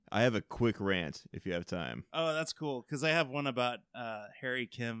I have a quick rant if you have time. Oh, that's cool. Because I have one about Harry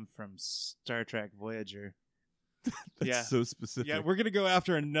Kim from Star Trek Voyager. That's so specific. Yeah, we're going to go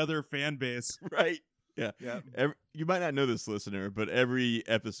after another fan base. Right. Yeah. Yeah. You might not know this, listener, but every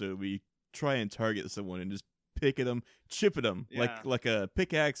episode we try and target someone and just pick at them, chip at them, like a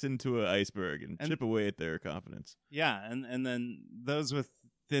pickaxe into an iceberg and chip away at their confidence. Yeah, and then those with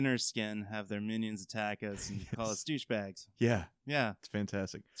thinner skin have their minions attack us and call us douchebags. Yeah. Yeah. It's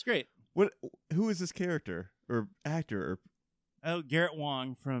fantastic. It's great. Who is this character or actor? Oh, Garrett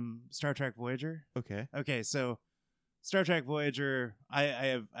Wang from Star Trek Voyager. Okay, so Star Trek Voyager,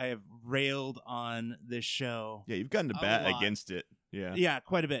 I have railed on this show. Yeah, you've gotten to bat against it. Yeah,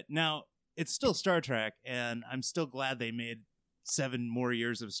 quite a bit. Now it's still Star Trek, and I'm still glad they made 7 more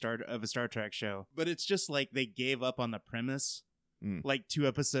years of a Star Trek show. But it's just like they gave up on the premise, like 2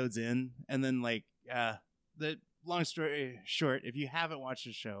 episodes in, and then the long story short, if you haven't watched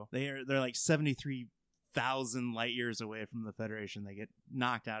the show, they're like 73,000 light years away from the Federation. They get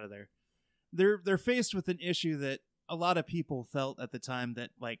knocked out of there. They're faced with an issue that a lot of people felt at the time,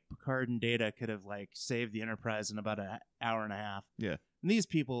 that like Picard and Data could have like saved the Enterprise in about an hour and a half. Yeah. And these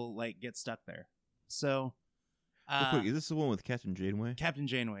people like get stuck there. So real quick, is this the one with Captain Janeway? Captain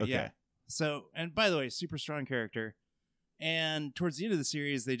Janeway, okay. Yeah. So, and by the way, super strong character. And towards the end of the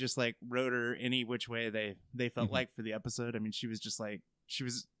series, they just like wrote her any which way they felt like for the episode. I mean, she was just like,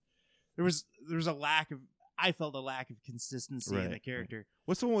 there was a lack of, I felt a lack of consistency in the character. Right.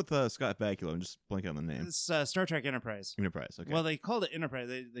 What's the one with Scott Bakula? I'm just blanking on the name. It's Star Trek Enterprise. Enterprise, okay. Well, they called it Enterprise.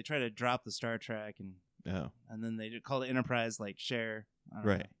 They try to drop the Star Trek and then they call it Enterprise, like Cher.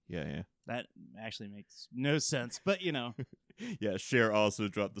 Right. Yeah. That actually makes no sense, but you know. Yeah, Cher also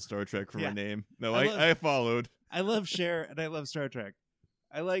dropped the Star Trek from her name. No, I followed. I love Cher and I love Star Trek.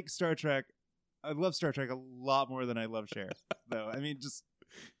 I like Star Trek. I love Star Trek a lot more than I love Cher, though. I mean, just.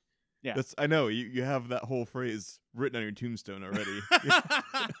 Yeah, I know you have that whole phrase written on your tombstone already.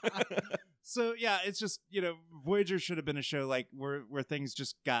 So yeah, it's just, Voyager should have been a show like where things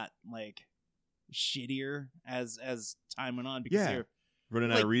just got like shittier as time went on, because they're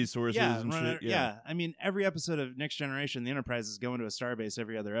running out of resources and shit. Yeah, I mean, every episode of Next Generation, the Enterprise is going to a starbase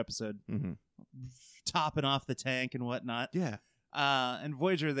every other episode, topping off the tank and whatnot. Yeah, and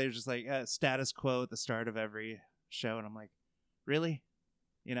Voyager, they're just like status quo at the start of every show, and I'm like, really?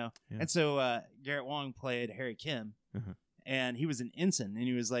 And so Garrett Wang played Harry Kim, and he was an ensign, and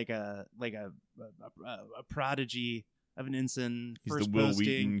he was like a prodigy of an ensign. He's first the Will posting.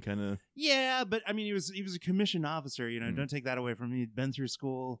 Wheaton kind of. Yeah, but I mean, he was a commissioned officer. Don't take that away from him. He'd been through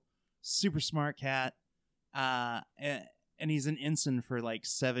school, super smart cat, and he's an ensign for like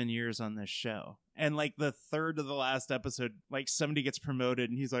 7 years on this show. And like the third to the last episode, like somebody gets promoted,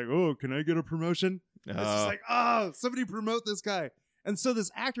 and he's like, "Oh, can I get a promotion?" It's just like, "Oh, somebody promote this guy." And so this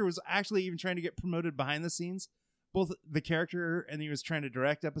actor was actually even trying to get promoted behind the scenes, both the character, and he was trying to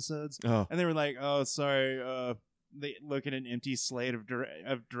direct episodes. And they were like, "Oh, sorry." They look at an empty slate of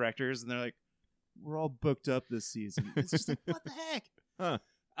directors, and they're like, "We're all booked up this season." It's just like, what the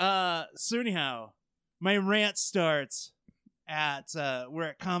heck? So anyhow, my rant starts at we're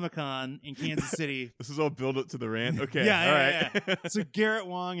at Comic-Con in Kansas City. This is all build up to the rant. Okay. Yeah. So Garrett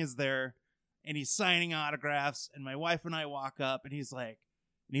Wang is there. And he's signing autographs, and my wife and I walk up, and he's like,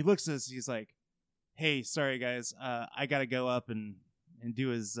 and he looks at us, he's like, "Hey, sorry guys, I gotta go up and do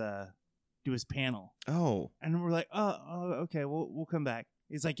his panel." Oh. And we're like, oh, okay, we'll come back.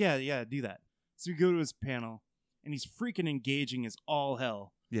 He's like, yeah, do that. So we go to his panel, and he's freaking engaging as all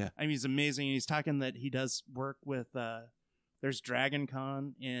hell. Yeah. I mean, he's amazing. He's talking that he does work with there's Dragon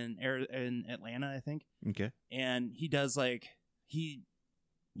Con in Atlanta, I think. Okay. And he does like he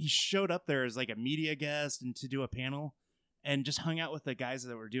showed up there as like a media guest and to do a panel, and just hung out with the guys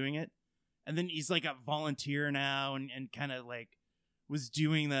that were doing it. And then he's like a volunteer now, and kind of like was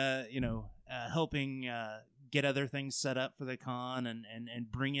doing the, helping get other things set up for the con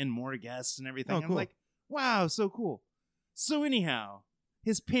and bring in more guests and everything. Oh, cool. I'm like, wow, so cool. So anyhow,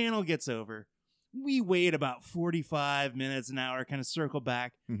 his panel gets over. We wait about 45 minutes, an hour, kind of circle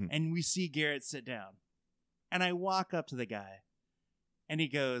back, and we see Garrett sit down. And I walk up to the guy. And he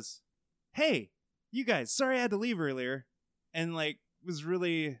goes, "Hey, you guys, sorry I had to leave earlier." And like was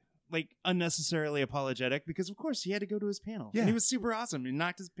really like unnecessarily apologetic, because of course he had to go to his panel. Yeah. And he was super awesome. He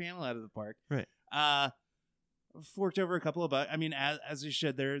knocked his panel out of the park. Right. Forked over a couple of bucks. I mean, as you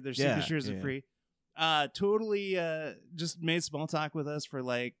should, they're super shares are free. Totally just made small talk with us for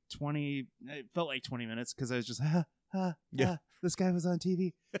like 20, it felt like 20 minutes, because I was just this guy was on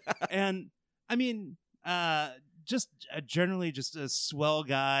TV. And I mean, just generally just a swell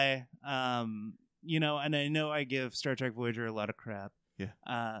guy, and I know I give Star Trek Voyager a lot of crap.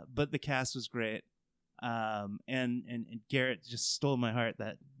 Yeah. But the cast was great. And Garrett just stole my heart.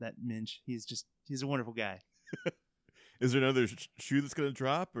 That Minch. He's a wonderful guy. Is there another shoe that's gonna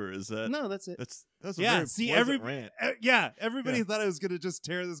drop, or is that No, that's it. That's a Yeah, very see, pleasant rant. everybody thought I was gonna just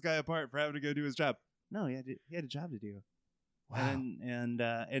tear this guy apart for having to go do his job. No, he had a job to do. Wow. And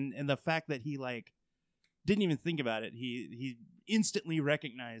the fact that he like didn't even think about it, he instantly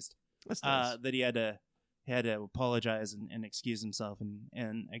recognized That's nice. that he had to apologize and excuse himself,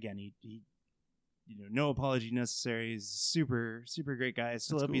 and again he no apology necessary. He's a super great guy.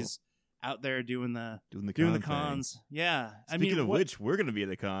 Still That's hope cool. he's out there doing the con cons. thing. Yeah, Speaking of which, we're gonna be at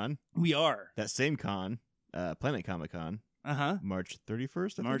a con. we are. That same con, Planet Comic Con, March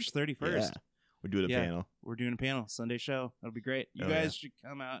 31st. March 31st. Yeah. We're doing a panel. We're doing a panel Sunday show. That'll be great. You guys should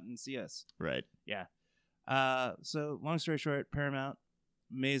come out and see us. Right. Yeah. So long story short, Paramount,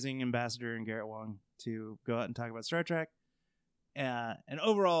 amazing ambassador in Garrett Wong to go out and talk about Star Trek. And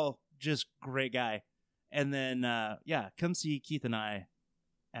overall, just great guy. And then, come see Keith and I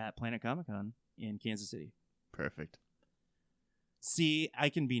at Planet Comic Con in Kansas City. Perfect. See, I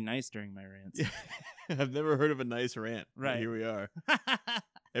can be nice during my rants. I've never heard of a nice rant. Right. But here we are.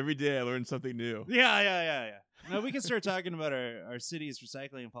 Every day I learn something new. Yeah. Now we can start talking about our city's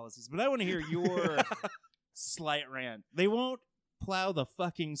recycling policies, but I want to hear your slight rant. They won't plow the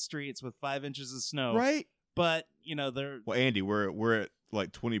fucking streets with 5 inches of snow. Right? But, they're... Well, Andy, we're at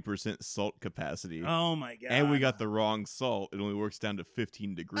like 20% salt capacity. Oh, my God. And we got the wrong salt. It only works down to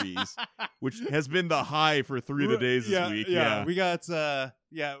 15 degrees, which has been the high for 3 of the days this week. Yeah. We got,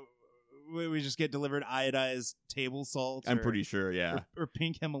 we just get delivered iodized table salt. I'm pretty sure, yeah. Or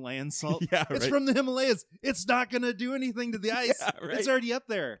pink Himalayan salt. Yeah, It's right. from the Himalayas. It's not going to do anything to the ice. Yeah, right. It's already up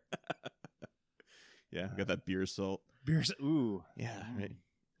there. Yeah, we got that beer salt. Ooh. Yeah,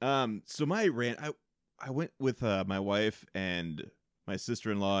 right. So my rant, I went with my wife and my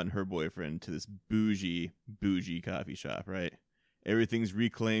sister-in-law and her boyfriend to this bougie coffee shop, right? Everything's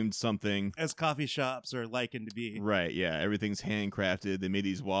reclaimed something. As coffee shops are likened to be. Right, yeah. Everything's handcrafted. They made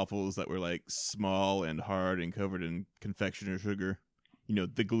these waffles that were like small and hard and covered in confectioner sugar.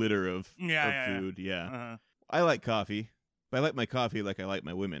 The glitter of food. Yeah. Uh-huh. I like coffee, but I like my coffee like I like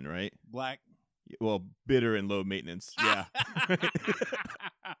my women, right? Black. Well, bitter and low maintenance. Yeah.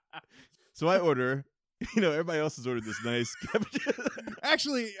 So I everybody else has ordered this nice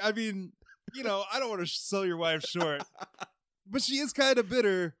Actually, I mean, I don't want to sell your wife short, but she is kind of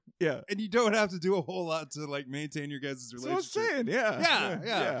bitter. Yeah. And you don't have to do a whole lot to like maintain your guys' relationship. So I'm saying,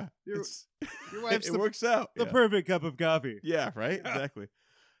 yeah. Your wife's it works out. The perfect cup of coffee. Yeah, right? Yeah. Exactly.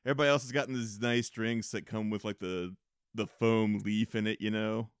 Everybody else has gotten these nice drinks that come with like the foam leaf in it,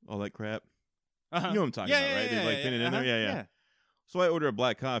 all that crap. Uh-huh. You know what I'm talking about, right? They like pin it in there. Yeah. So I order a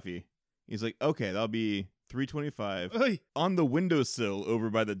black coffee. He's like, okay, that'll be $3.25. Oy. On the windowsill over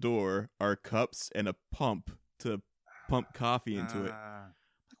by the door are cups and a pump to pump coffee into it.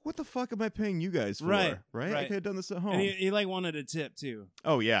 What the fuck am I paying you guys for? Right? I could have done this at home. And he like wanted a tip too.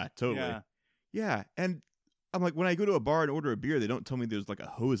 Oh yeah, totally. Yeah. And I'm like, when I go to a bar and order a beer, they don't tell me there's like a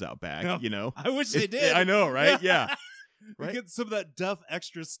hose out back. No. I wish they did. I know, right? Yeah. Right? Get some of that Duff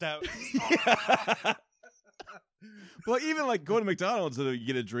extra stout. But even like going to McDonald's and you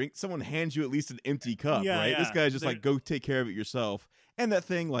get a drink, someone hands you at least an empty cup, right? Yeah. This guy's just like, go take care of it yourself. And that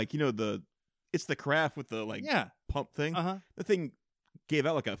thing, like, it's the craft with the like pump thing. Uh-huh. The thing gave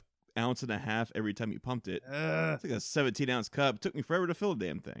out like a ounce and a half every time you pumped it. It's like a 17-ounce cup. It took me forever to fill the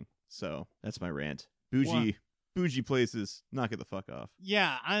damn thing. So that's my rant. Bougie places, knock it the fuck off.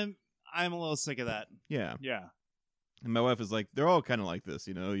 Yeah, I'm a little sick of that. Yeah. Yeah. And my wife is like, they're all kind of like this,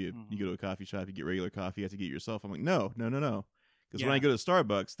 you go to a coffee shop, you get regular coffee, you have to get it yourself. I'm like, no. Because when I go to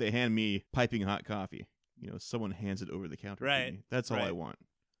Starbucks, they hand me piping hot coffee. Someone hands it over the counter to me. That's all I want.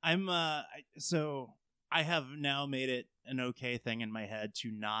 So I have now made it an okay thing in my head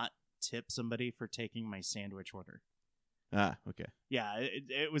to not tip somebody for taking my sandwich order. Ah, okay. Yeah,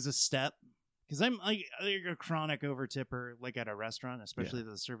 it was a step. Because I'm like a chronic over tipper, like at a restaurant, especially if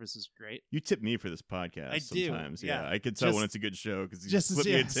the service is great. You tip me for this podcast I sometimes. do. Yeah. I can tell when it's a good show because you just slip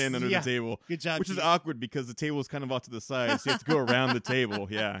me a 10 under the table. Good job. Which is awkward because the table is kind of off to the side, so you have to go around the table.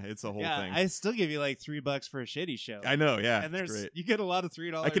 Yeah, it's a whole thing. I still give you like $3 for a shitty show. I know, yeah. And great. You get a lot of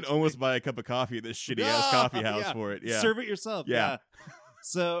 $3. I can almost buy a cup of coffee at this shitty ass coffee house for it. Yeah. Serve it yourself. Yeah.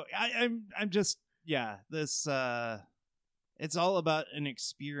 So I'm just this it's all about an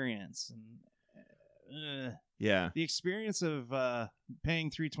experience and the experience of paying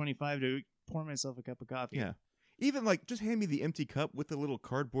 $3.25 to pour myself a cup of coffee. Yeah. Even like just hand me the empty cup with the little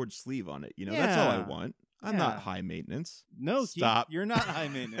cardboard sleeve on it. That's all I want. I'm not high maintenance. No, stop. Keith, you're not high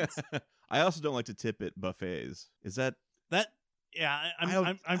maintenance. I also don't like to tip at buffets. Is that Yeah, I don't-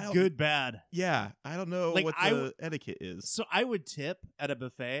 I I'm don't- good bad. Yeah, I don't know Like, what the etiquette is. So I would tip at a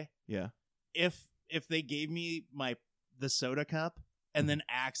buffet Yeah. if they gave me the soda cup and then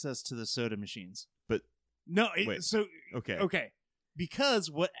access to the soda machines. But no, wait. so Okay. okay, because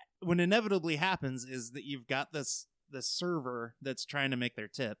what inevitably happens is that you've got this server that's trying to make their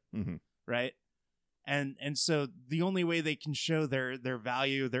tip, Mhm. right? And so the only way they can show their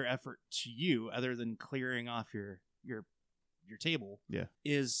value, their effort to you, other than clearing off your table, Yeah.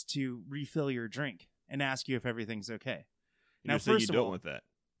 is to refill your drink and ask you if everything's okay. Now, Now, saying first you of don't all- want that.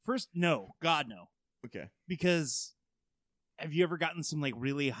 First, no, God no, Okay. because have you ever gotten some like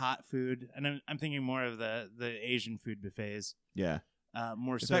really hot food? And I'm thinking more of the Asian food buffets. Yeah.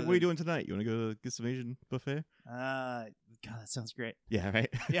 More In so. fact, what are you doing tonight? You want to go get some Asian buffet? God, that sounds great. Yeah. Right.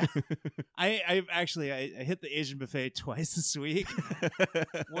 Yeah. I've actually I hit the Asian buffet twice this week.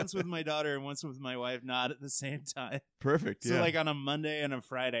 Once with my daughter and once with my wife, not at the same time. Perfect. So Yeah. like on a Monday and a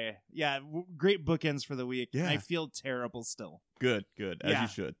Friday. Yeah, great bookends for the week. Yeah. I feel terrible still. Good. As Yeah. you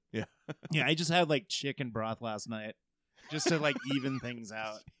should. Yeah. Yeah, I just had like chicken broth last night just to like even things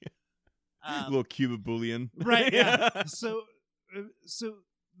out. A little cube of bouillon. Right, yeah. So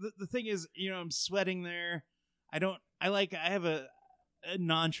the thing is, I'm sweating there. I have a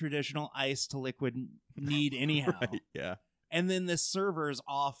non-traditional ice to liquid need anyhow. Right, yeah. And then the server's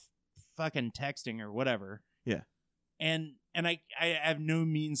off fucking texting or whatever. Yeah. And I have no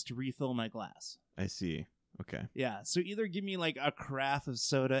means to refill my glass. I see. Okay. Yeah. So either give me like a carafe of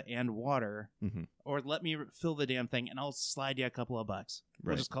soda and water, Mhm. or let me fill the damn thing and I'll slide you a couple of bucks.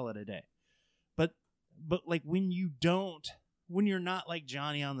 We'll Right. just call it a day. But like when you're not like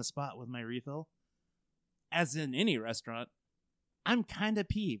Johnny on the spot with my refill, as in any restaurant, I'm kind of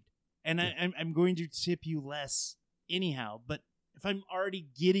peeved. And Yeah. I'm going to tip you less anyhow. But if I'm already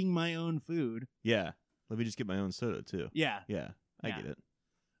getting my own food, Yeah. Let me just get my own soda too. yeah. Yeah. I Yeah. get it.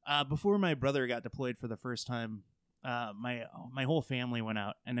 Before my brother got deployed for the first time, my whole family went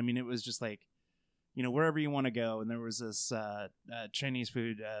out, and I mean it was just like, wherever you want to go, and there was this Chinese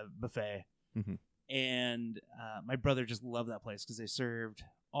food buffet, Mhm. and my brother just loved that place because they served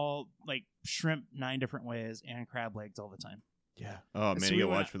all like shrimp 9 different ways and crab legs all the time. Yeah. Oh man, So you we gotta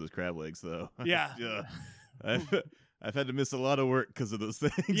went- watch for those crab legs though. Yeah. Yeah. I've had to miss a lot of work because of those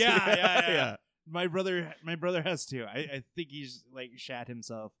things. Yeah. My brother has to. I think he's like shat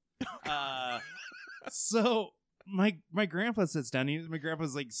himself. So my grandpa sits down. My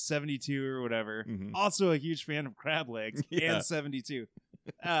grandpa's like 72 or whatever. Mhm. Also a huge fan of crab legs Yeah. and 72.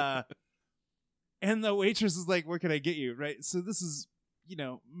 And the waitress is like, "What can I get you?" Right. So this is,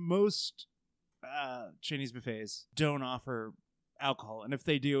 most Chinese buffets don't offer alcohol, and if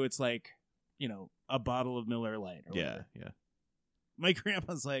they do, it's like, a bottle of Miller Lite. Or Yeah. whatever. Yeah. My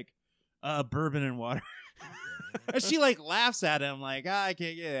grandpa's like, bourbon and water. And she like laughs at him like, I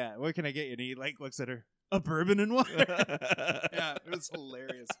can't get that. What can I get you? And he like looks at her, a bourbon and water. Yeah, it was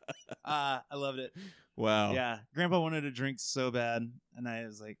hilarious. I loved it. Wow. Yeah, Grandpa wanted to drink so bad, and I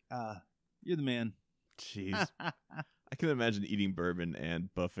was like, you're the man. Jeez. I can imagine eating bourbon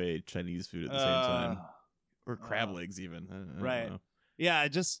and buffet Chinese food at the same time, or crab legs even. I don't Right. know. Yeah,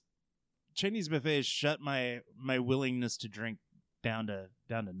 just Chinese buffets shut my willingness to drink down to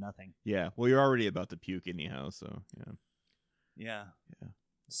nothing. Yeah. Well, you're already about to puke anyhow, so yeah. Yeah. Yeah.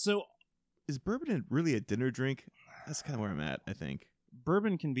 So Is bourbon really a dinner drink? That's kind of where I'm at, I think.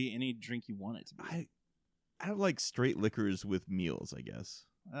 bourbon can be any drink you want it to be. I don't like straight liquors with meals, I guess.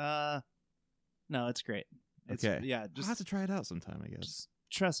 No, it's great. Okay. Yeah, I'll just have to try it out sometime, I guess. just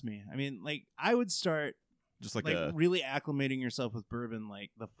trust me. I mean, like I would start Just like like a really acclimating yourself with bourbon.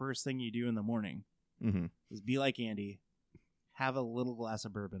 Like the first thing you do in the morning mhm. is be like Andy, have a little glass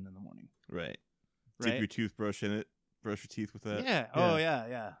of bourbon in the morning. Right. Right? Dip your toothbrush in it. Brush your teeth with that. Yeah. Oh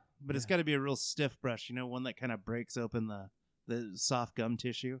yeah. But it's Yeah. got to be a real stiff brush. One that kind of breaks open the soft gum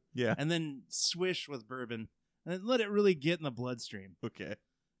tissue, Yeah. and then swish with bourbon, and then let it really get in the bloodstream. Okay.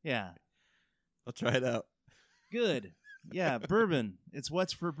 Yeah. I'll try it out. Good. Yeah. Bourbon. It's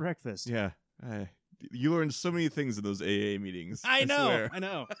what's for breakfast. Yeah. You learned so many things in those AA meetings. I know. swear. I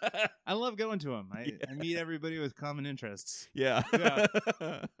know. I love going to them. I Yeah. meet everybody with common interests. Yeah. Yeah.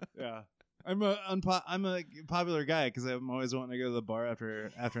 Yeah. I'm a popular guy because I'm always wanting to go to the bar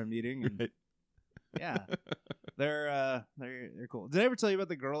after a meeting. And Right. yeah, they're cool. Did I ever tell you about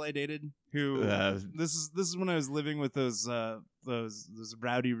the girl I dated? Who this is when I was living with those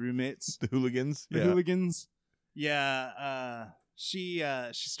rowdy roommates, The hooligans. the Yeah. hooligans. Yeah. She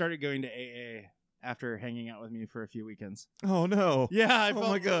started going to AA after hanging out with me for a few weekends. Oh no. Yeah, I Oh felt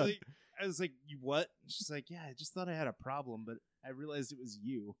my God. really- I was like, "You what?" She's like, "Yeah, I just thought I had a problem, but I realized it was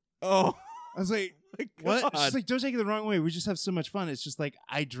you." Oh. I was like, My what? God. She's like, don't take it the wrong way. We just have so much fun. It's just like,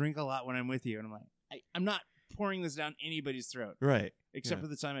 I drink a lot when I'm with you. And I'm like, I'm not pouring this down anybody's throat. Right. Except for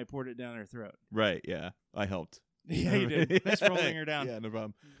the time I poured it down her throat. Right. Yeah. I helped. Yeah, you did. Thanks for holding her down. Yeah, no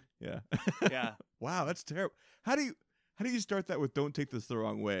problem. Yeah. Yeah. Wow, that's terrible. How do you start that with "Don't take this the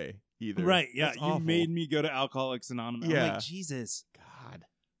wrong way" either? Right. Yeah. That's You awful. made me go to Alcoholics Anonymous. I'm Yeah. like, Jesus. God.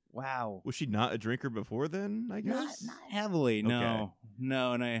 Wow. Was she not a drinker before then? I guess. Not heavily. No. Okay.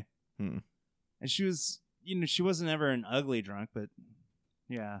 No. And and she was, she wasn't ever an ugly drunk, but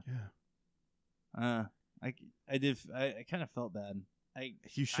yeah. Yeah. I kind of felt bad.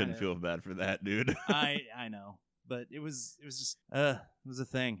 You shouldn't feel bad for that, dude. I know, but it was just it was a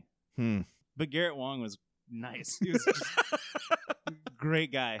thing. But Garrett Wong was nice. He was just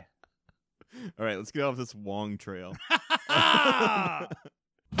great guy. All right, let's get off this Wong trail.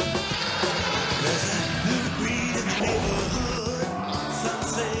 There's a new breed in the neighborhood. Some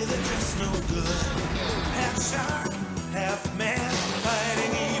say they're just no good. Half shark, half man,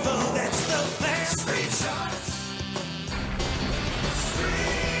 fighting evil. That's the plan. Street sharks.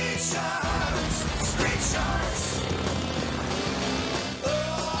 Street sharks. Street sharks. Oh,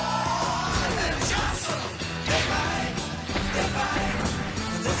 they jostle. They bite. They fight.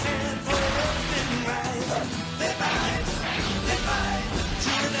 And this handful of thin right. They bite. They fight.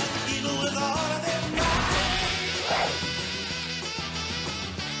 Chewing up evil with all of their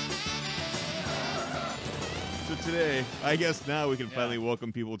So today, I guess now we can finally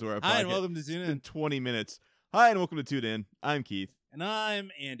welcome people to our podcast. Hi, and welcome to Tune It's been In. 20 minutes. Hi, and welcome to Tune In. I'm Keith. And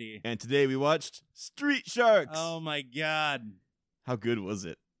I'm Andy. And today we watched Street Sharks. Oh my God. How good was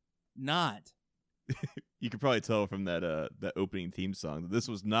it? Not. You could probably tell from that opening theme song that this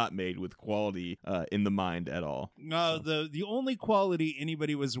was not made with quality in the mind at all. No, the only quality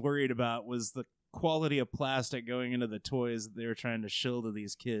anybody was worried about was the quality of plastic going into the toys that they were trying to shill to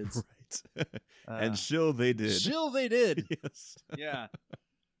these kids. Right. And shill they did. Shill they did. Yes. Yeah.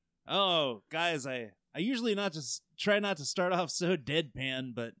 Oh, guys, I usually try not to start off so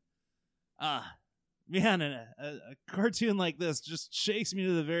deadpan, but man, a cartoon like this just shakes me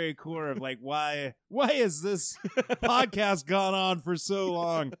to the very core of like why has this podcast gone on for so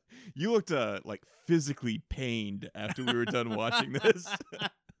long? You looked like physically pained after we were done watching this.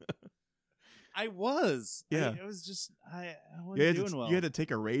 I was. Yeah. I was just I wasn't doing well. You had to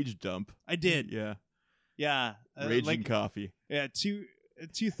take a rage dump. I did. Yeah. Yeah. Raging coffee. Yeah,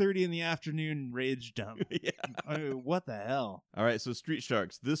 2:30 in the afternoon rage dump. Yeah. I mean, what the hell? All right, so Street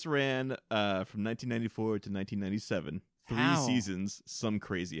Sharks. This ran from 1994 to 1997. 3 How? seasons, some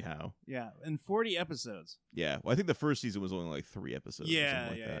crazy how. Yeah, and 40 episodes. Yeah, well, I think the first season was only like 3 episodes or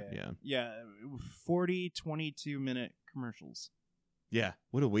something like that. Yeah. Yeah, 40 22-minute commercials. Yeah,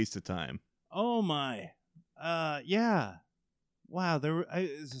 what a waste of time. Oh my. Yeah. Wow,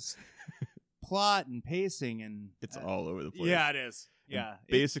 it's just plot and pacing and It's all over the place. Yeah, it is. And Yeah.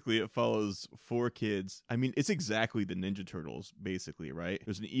 basically, it follows 4 kids. I mean, it's exactly the Ninja Turtles, basically, right?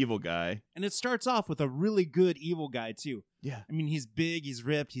 There's an evil guy. And it starts off with a really good evil guy too. Yeah. I mean, he's big, he's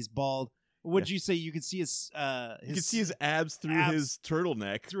ripped, he's bald. What'd you say? You could see his You can see his abs through his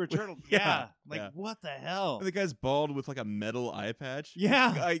turtleneck. through a turtle. Yeah. Like Yeah. what the hell? And the guy's bald with like a metal eye patch.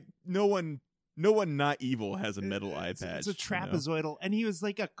 Yeah. No one not evil has a metal eye patch. It's a you know? trapezoidal, and he was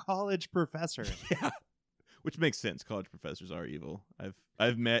like a college professor. Yeah. Which makes sense. College professors are evil.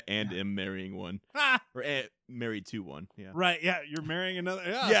 I've met and am marrying one. Or married to one. Yeah. Right, yeah. You're marrying another.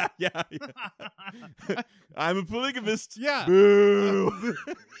 Yeah. I'm a polygamist. Yeah. Boo.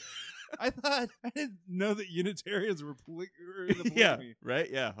 I didn't know that Unitarians were polygamy. Yeah. Right?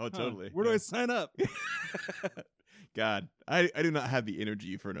 Yeah. Oh, totally. Where do Yeah. I sign up? God, I do not have the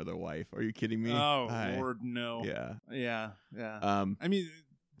energy for another wife. Are you kidding me? Oh, Lord, no. Yeah. Yeah. I mean,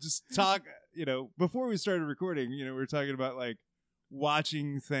 just talk, before we started recording, we were talking about like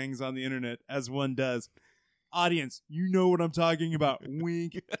watching things on the internet as one does. Audience, you know what I'm talking about.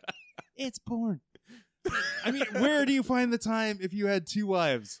 Wink. It's porn. I mean, where do you find the time if you had 2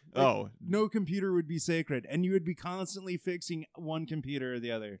 wives? Like, no computer would be sacred, and you would be constantly fixing one computer or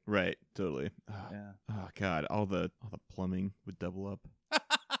the other. Right. Totally. Yeah. Oh God, all the plumbing would double up.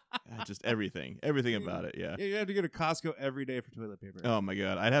 Just everything about it. Yeah. Yeah, you have to go to Costco every day for toilet paper. Oh my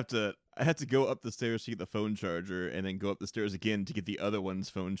God, I have to go up the stairs to get the phone charger, and then go up the stairs again to get the other one's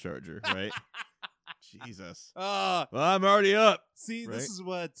phone charger. Right. Jesus. Well, I'm already up. See, right? This is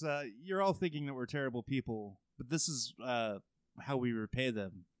what you're all thinking, that we're terrible people, but this is how we repay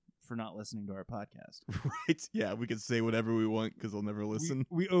them for not listening to our podcast. Right? Yeah, we can say whatever we want because they'll never listen.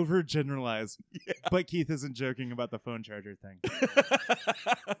 We overgeneralize. Yeah. But Keith isn't joking about the phone charger thing.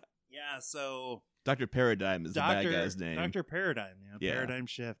 Yeah, so Dr. Paradigm is the bad guy's name. Dr. Paradigm, Yeah. Paradigm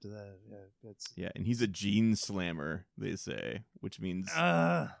Shift. That's Yeah, and he's a gene slammer, they say, which means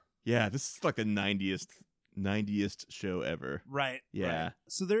uh yeah, this is like the 90th show ever. right. Yeah. Right.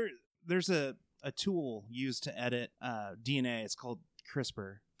 So there's a tool used to edit DNA. It's called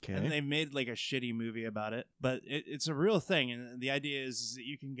CRISPR. Okay. And they made like a shitty movie about it, but it's a real thing. And the idea is that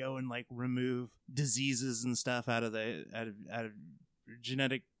you can go and like remove diseases and stuff out of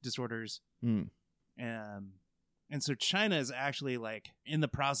genetic disorders. Hmm. And so China is actually like in the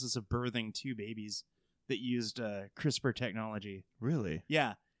process of birthing 2 babies that used CRISPR technology. Really?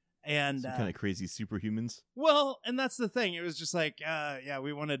 Yeah. And Some kind of crazy superhumans? well, and that's the thing. It was just like,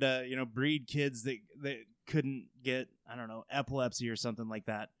 we wanted to, breed kids that couldn't get, I don't know, epilepsy or something like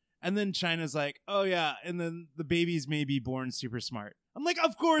that. And then China's like, oh yeah, and then the babies may be born super smart. I'm like,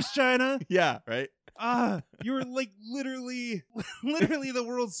 of course, China. Yeah, right? You're like literally the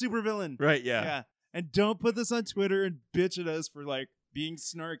world's supervillain. Right, yeah. Yeah. And don't put this on Twitter and bitch at us for like being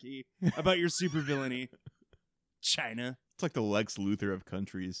snarky about your supervillainy. China. It's like the Lex Luthor of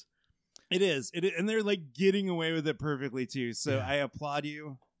countries. It is. And they're like getting away with it perfectly too. So Yeah. I applaud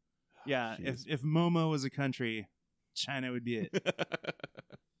you. Yeah, Jeez. if Momo was a country, China would be it.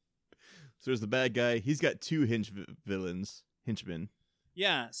 So there's the bad guy. He's got 2 henchmen.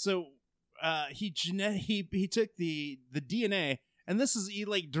 Yeah. So he took the DNA, and this is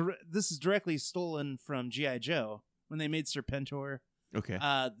this is directly stolen from G.I. Joe when they made Serpentor. Okay.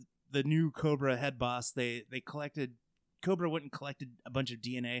 The new Cobra head boss. They collected Cobra went and collected a bunch of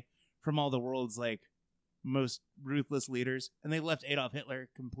DNA from all the world's like most ruthless leaders, and they left Adolf Hitler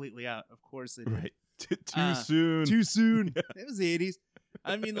completely out. Of course they did. Right. Too soon. Too soon. It was the 80s.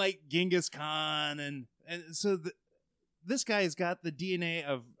 I mean, like Genghis Khan, and so this guy's got the DNA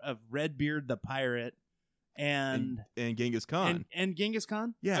of Redbeard the pirate, and Genghis Khan. and Genghis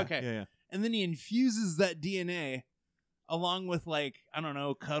Khan. Yeah. Okay. Yeah. And then he infuses that DNA along with like, I don't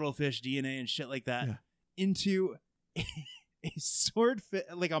know, cuttlefish DNA and shit like that Yeah. into a swordfish,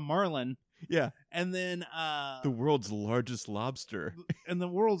 like a marlin, Yeah. and then The world's largest lobster. and the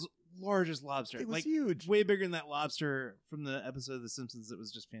world's largest lobster. It was Like huge. way bigger than that lobster from the episode of The Simpsons that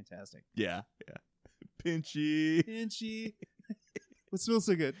was just fantastic. Yeah. Yeah. Pinchy. Pinchy. What smells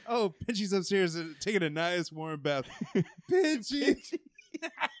so good? Oh, Pinchy's upstairs taking a nice warm bath. Pinchy.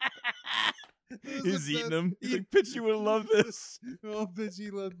 He's eating them. He's like, Pinchy would love this. Oh,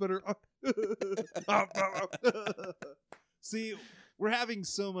 Pinchy loves butter. See, we're having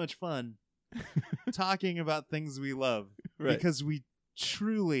so much fun talking about things we love Right. because we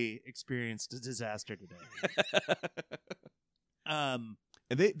truly experienced a disaster today. And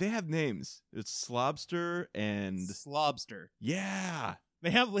they have names. It's Slobster and Slobster. yeah. They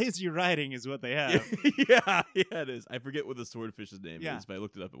have lazy writing is what they have. Yeah, it is. I forget what the swordfish's name Yeah. is, but I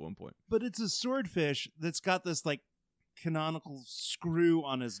looked it up at one point. But it's a swordfish that's got this like canonical screw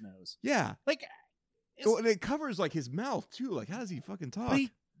on his nose. Yeah. Like Oh, and it covers like his mouth too. Like, how does he fucking talk?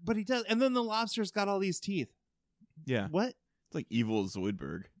 but he does. And then the lobster's got all these teeth. Yeah. What? It's like evil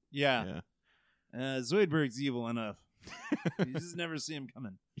Zoidberg. Yeah. Yeah. Zoidberg's evil enough. You just never see him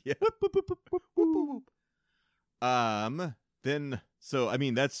coming. Yeah. Then so I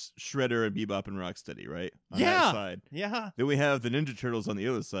mean that's Shredder and Bebop and Rocksteady, right? On Yeah. that side. Yeah. Then we have the Ninja Turtles on the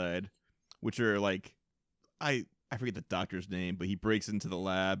other side, which are like I forget the doctor's name, but he breaks into the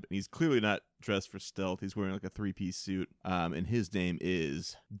lab and he's clearly not dressed for stealth. He's wearing like a 3-piece suit. And his name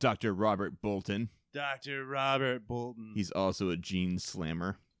is Dr. Robert Bolton. Dr. Robert Bolton. He's also a gene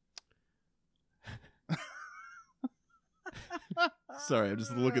slammer. Sorry, I'm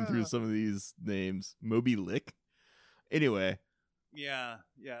just looking through some of these names. Moby Lick. Anyway, Yeah.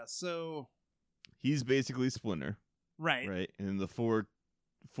 So he's basically Splinter, right. right? And the four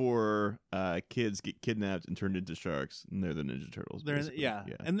kids get kidnapped and turned into sharks, and they're the Ninja Turtles. basically. Yeah.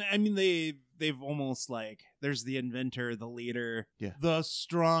 And I mean they've almost like there's the inventor, the leader, Yeah. the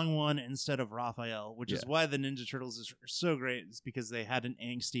strong one instead of Raphael, which is Yeah. why the Ninja Turtles are so great. Is because they had an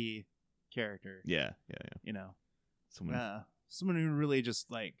angsty character. yeah. You know, Someone who really just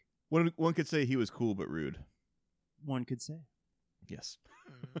like one could say he was cool but rude. one could say. Yes.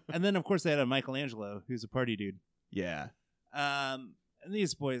 And then of course they had a Michelangelo who's a party dude. Yeah. And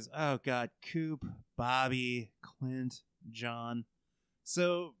these boys, oh god, Coop, Bobby, Clint, John.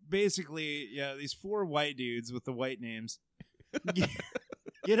 So basically, yeah, these 4 white dudes with the white names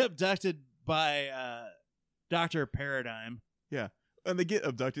get abducted by Dr. Paradigm. Yeah. And they get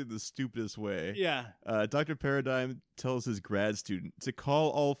abducted the stupidest way. Yeah. Dr. Paradigm tells his grad student to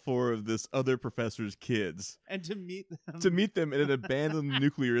call all 4 of this other professor's kids And to meet them. to meet them at an abandoned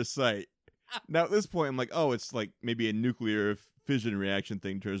nuclear site. Now at this point, I'm like, oh, it's like maybe a nuclear fission reaction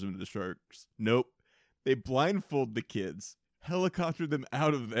thing turns them into sharks. Nope. They blindfold the kids, helicopter them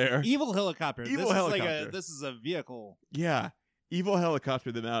out of there. Evil helicopter. Evil this helicopter. Is like this is a vehicle. Yeah. Evil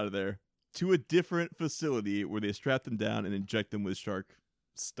helicopter them out of there to a different facility where they strap them down and inject them with shark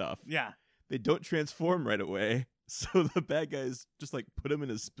stuff. Yeah. They don't transform right away. So the bad guys just like put them in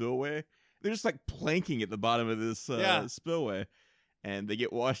a spillway. They're just like planking at the bottom of this spillway. And they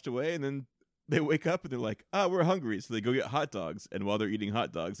get washed away, and then they wake up and they're like, we're hungry. So they go get hot dogs. And while they're eating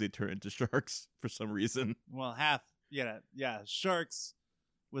hot dogs, they turn into sharks for some reason. Well, sharks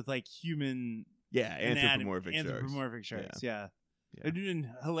with like human Yeah, anthropomorphic sharks. Anthropomorphic sharks, yeah. It'd been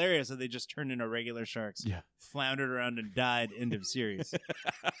hilarious if they just turned into regular sharks. Yeah. Floundered around and died. End of series.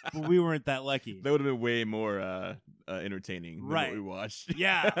 But we weren't that lucky. That would have been way more entertaining than what we watched.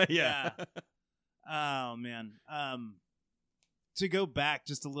 Yeah. Yeah. Oh, man. To go back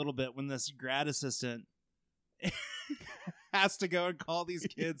just a little bit, when this grad assistant has to go and call these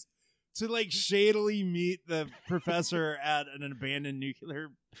kids to like shadily meet the professor at an abandoned nuclear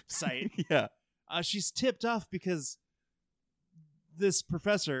site. Yeah. She's tipped off because this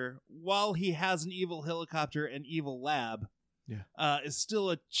professor, while he has an evil helicopter and evil lab, is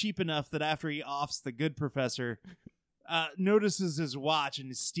still cheap enough that after he offs the good professor, notices his watch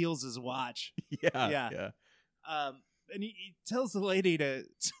and steals his watch. Yeah. And he tells the lady the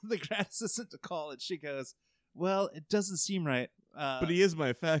grad assistant to call, and she goes, well, it doesn't seem right. But he is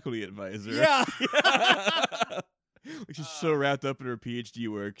my faculty advisor. Yeah. Like she's so wrapped up in her PhD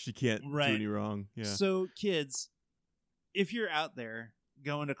work, she can't do any wrong. Yeah. So, kids, if you're out there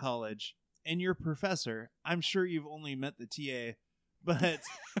going to college and your professor, I'm sure you've only met the TA, but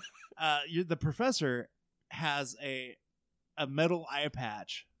the professor has a metal eye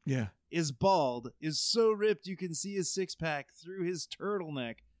patch. Yeah. Is bald, is so ripped you can see his six-pack through his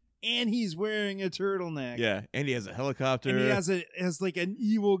turtleneck, and he's wearing a turtleneck. Yeah, and he has a helicopter. And he has like an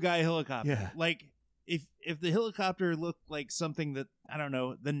evil guy helicopter. Yeah. Like if the helicopter looked like something that, I don't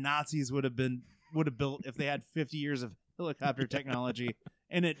know, the Nazis would have built if they had 50 years of helicopter technology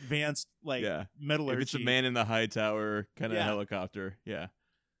and advanced like metallurgy. If it's a man in the high tower kind of helicopter. Yeah.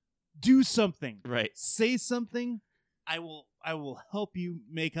 Do something. Right. Say something. I will help you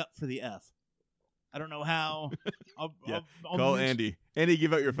make up for the F. I don't know how. I'll call Andy. Andy,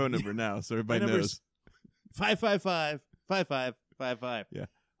 give out your phone number now so everybody knows. 555-5555. Yeah.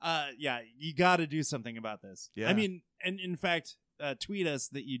 You got to do something about this. Yeah. I mean, and in fact, tweet us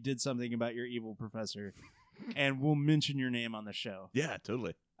that you did something about your evil professor, and we'll mention your name on the show. Yeah,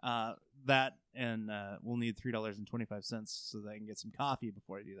 totally. That, and we'll need $3.25 so that I can get some coffee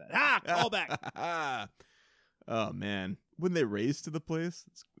before I do that. Call back. Oh, man. When they race to the place?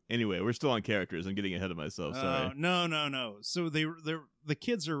 Anyway, we're still on characters. I'm getting ahead of myself. Sorry. No. So the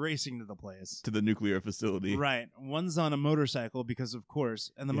kids are racing to the place. To the nuclear facility. Right. One's on a motorcycle because, of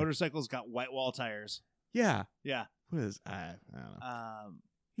course, and the motorcycle's got white wall tires. Yeah. Yeah. What is... I don't know.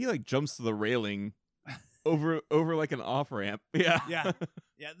 He, like, jumps to the railing over like an off-ramp. Yeah. Yeah.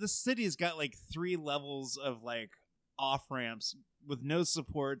 Yeah. This city's got, like, 3 levels of, like, off-ramps with no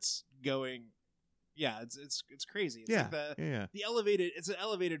supports going... Yeah, it's crazy. It's like the elevated. It's an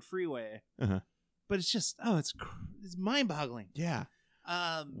elevated freeway, but it's just it's mind-boggling. Yeah.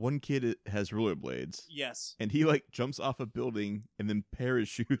 One kid has rollerblades. Yes, and he like jumps off a building and then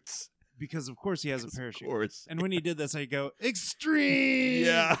parachutes because of course he has a parachute. Of course. And when he did this, I go extreme.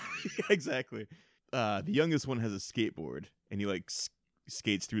 Yeah, exactly. The youngest one has a skateboard and he like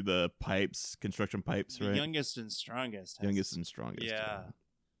skates through the construction pipes. The right. Youngest and strongest. Yeah.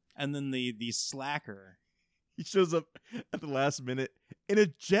 And then the slacker. He shows up at the last minute in a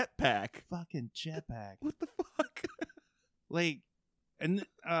jetpack. Fucking jetpack. What the fuck? Like, and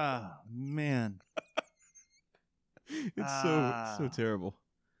man. It's so terrible.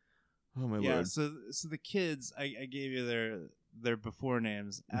 Oh my lord. So the kids, I gave you their before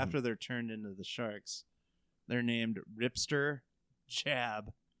names. Mm-hmm. After they're turned into the sharks, they're named Ripster,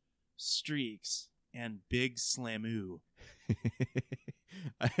 Jab, Streaks, and Big Slamoo.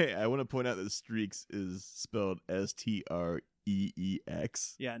 I want to point out that Streaks is spelled Streex.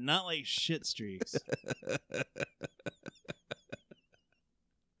 Yeah, not like shit streaks.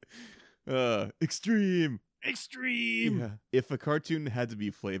 Extreme. Yeah. If a cartoon had to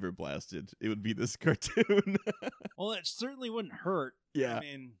be flavor blasted, it would be this cartoon. Well, it certainly wouldn't hurt. Yeah. I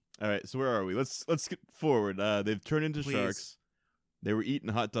mean, all right. So where are we? Let's get forward. They've turned into sharks. They were eating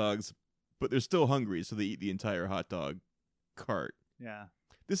hot dogs, but they're still hungry, so they eat the entire hot dog cart. Yeah.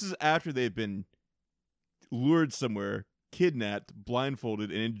 This is after they've been lured somewhere, kidnapped,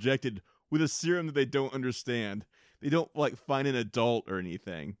 blindfolded, and injected with a serum that they don't understand. They don't like find an adult or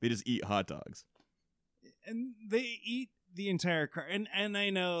anything. They just eat hot dogs. And they eat the entire car. And I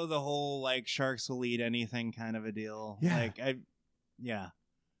know the whole like sharks will eat anything kind of a deal. Yeah.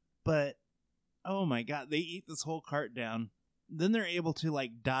 But oh my god, they eat this whole cart down. Then they're able to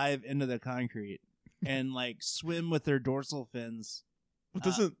like dive into the concrete and like swim with their dorsal fins. But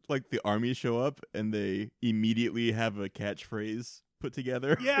doesn't like the army show up and they immediately have a catchphrase put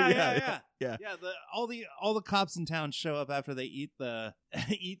together? Yeah. All the cops in town show up after they eat the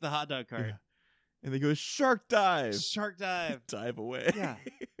hot dog cart. Yeah. And they go, shark dive. Shark dive. Dive away. Yeah.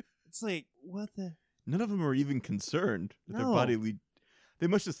 It's like, what the? None of them are even concerned that their No. body they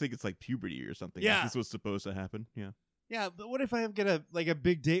must just think it's like puberty or something. Yeah. Like this was supposed to happen. Yeah. Yeah, but what if I get a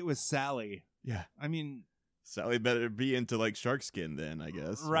big date with Sally? Yeah. I mean, Sally better be into like shark skin then, I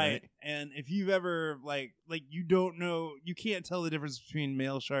guess. right. And if you've ever like you don't know, you can't tell the difference between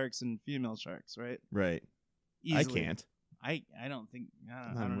male sharks and female sharks, right? Right. Easily. I can't. I don't think I'm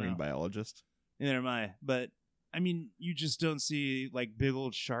I not a don't marine know. biologist. Neither am I. But I mean, you just don't see like big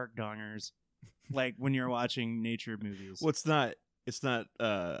old shark dongers like when you're watching nature movies. Well, it's not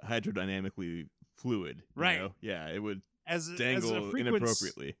hydrodynamically fluid. you Right. know? Yeah, it would as a dangle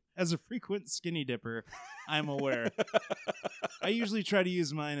inappropriately. As a frequent skinny dipper, I'm aware. I usually try to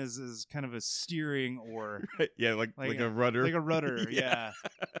use mine as kind of a steering oar. Yeah, like a rudder. Like a rudder, Yeah.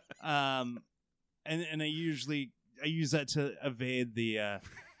 yeah. And I use that to evade the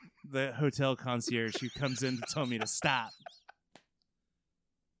hotel concierge who comes in to tell me to stop.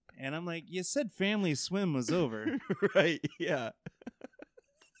 And I'm like, you said family swim was over. Right, yeah.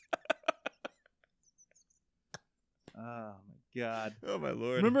 Oh my god. Oh my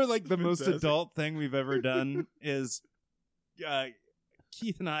lord. Remember like the That's most fantastic. adult thing we've ever done is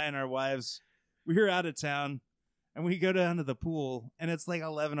Keith and I and our wives, we were out of town and we go down to the pool and it's like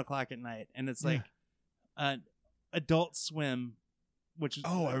 11 o'clock at night and it's like adult swim, which is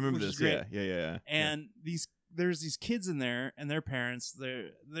Oh, I remember which this. is great. Yeah. And there's these kids in there and their parents,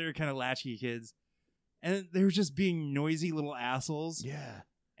 they're kind of latchy kids and they were just being noisy little assholes. Yeah.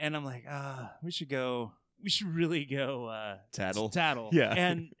 And I'm like, we should really go Tattle. Yeah.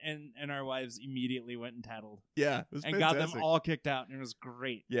 Yeah. And our wives immediately went and tattled Yeah. It was and fantastic. got them all kicked out and it was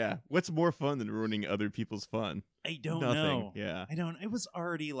great. Yeah. What's more fun than ruining other people's fun? I don't Nothing. know. Yeah. I don't. It was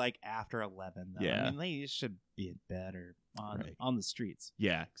already like after 11 though. Yeah. I mean, they should be in bed or Right. on the streets.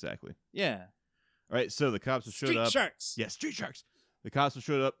 Yeah, exactly. Yeah. All right, so the cops have showed Street up. sharks. Yeah, street sharks. The cops have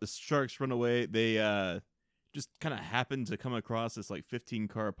showed up. The sharks run away. They just kind of happen to come across this like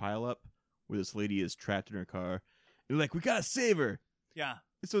 15-car pileup where this lady is trapped in her car. They're like, we gotta save her. Yeah.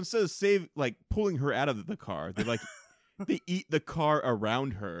 So instead of pulling her out of the car, they they eat the car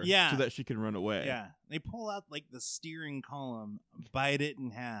around her, Yeah. so that she can run away. Yeah. They pull out like the steering column, bite it in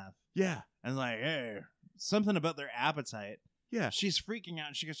half, Yeah. and like, hey, something about their appetite. Yeah. She's freaking out.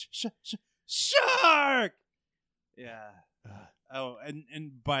 And she goes, shark. Yeah. Oh,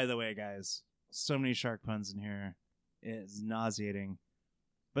 and by the way, guys, so many shark puns in here. It's nauseating.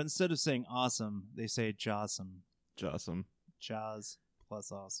 But instead of saying awesome, they say jawsome. Jawsome. Jaws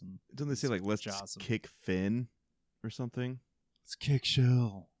plus awesome. Don't they say like let's Jawsome. kick Finn or something? It's kick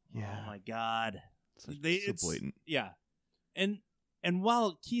shell. Yeah. Oh my god. So It's blatant. Yeah. And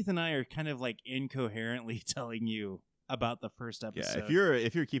while Keith and I are kind of like incoherently telling you about the first episode. Yeah,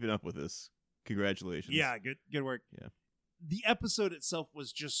 if you're keeping up with this, congratulations. Yeah, good work. Yeah. The episode itself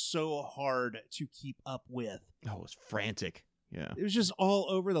was just so hard to keep up with. Oh, it was frantic. Yeah. It was just all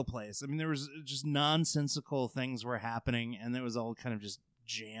over the place. I mean, there was just nonsensical things were happening, and it was all kind of just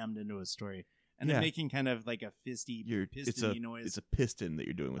jammed into a story. And Yeah. then making kind of like a piston-y noise. It's a piston that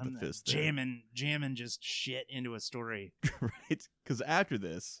you're doing with I'm the fist. there. jamming just shit into a story. Right? Because after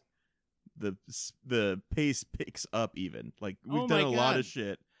this, the pace picks up even. Like we've Oh done my a lot God. of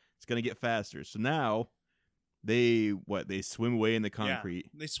shit. It's gonna get faster. So now they swim away in the concrete.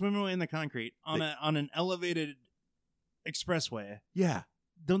 Yeah. They swim away in the concrete on an elevated expressway. Yeah.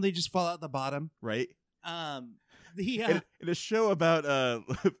 Don't they just fall out the bottom? Right. The In a show about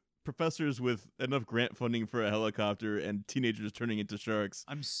professors with enough grant funding for a helicopter and teenagers turning into sharks.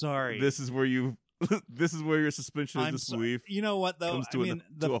 I'm sorry. This is where your suspension of I'm disbelief You know what though? comes to,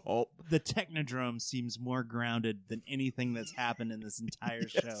 to a halt. The Technodrome seems more grounded than anything that's happened in this entire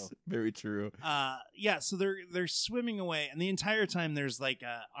show. Yes, very true. Yeah, so they're swimming away, and the entire time there's like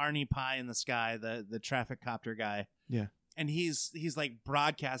Arnie Pie in the sky, the traffic copter guy. Yeah. And he's like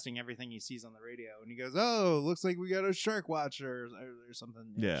broadcasting everything he sees on the radio, and he goes, "Oh, looks like we got a shark watcher or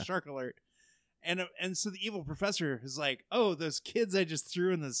something. Yeah. Shark alert." And so the evil professor is like, "Oh, those kids I just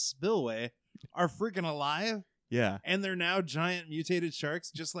threw in the spillway are freaking alive." Yeah. And they're now giant mutated sharks,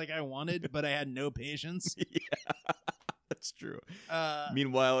 just like I wanted, but I had no patience. Yeah. That's true. Uh,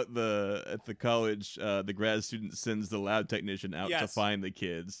 Meanwhile, at the college, the grad student sends the lab technician out to Yes. find the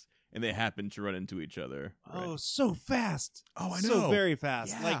kids, and they happen to run into each other. Oh, so fast. Oh, I So know. very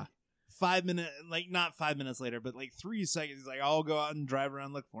fast. Yeah. Like 5 minutes, like not 5 minutes later, but like 3 seconds. He's like, I'll go out and drive around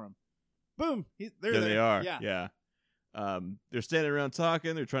and look for him. Boom. There There they are. Yeah. Yeah. They're standing around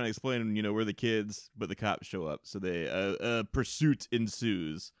talking. They're trying to explain, we're the kids, but the cops show up. So a pursuit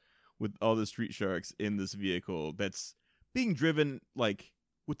ensues with all the street sharks in this vehicle that's being driven like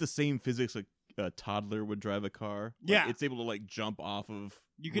with the same physics like a toddler would drive a car. Like, Yeah. it's able to like jump off of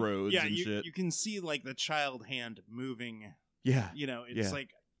You can, roads and shit. You can see like the child hand moving. Yeah. It's Yeah.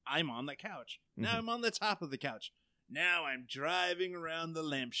 like I'm on the couch. Now Mhm. I'm on the top of the couch. Now I'm driving around the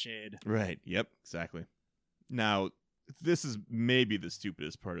lampshade. Right. Yep. Exactly. Now, this is maybe the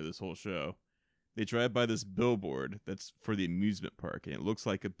stupidest part of this whole show. They drive by this billboard that's for the amusement park, and it looks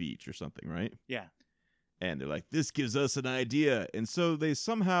like a beach or something, right? Yeah. And they're like, this gives us an idea. And so they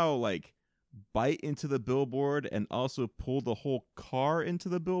somehow, like, bite into the billboard and also pull the whole car into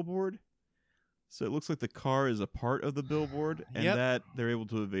the billboard. So it looks like the car is a part of the billboard, and Yep. that they're able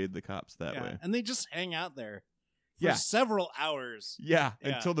to evade the cops that Yeah. way. And they just hang out there for Yeah. several hours. Yeah,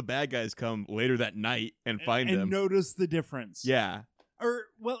 Yeah. until the bad guys come later that night and find and them. notice the difference. Yeah. Or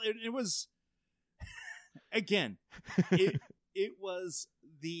well, it was again. It was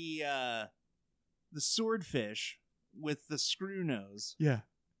the swordfish with the screw nose Yeah.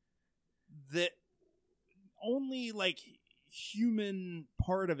 that only like human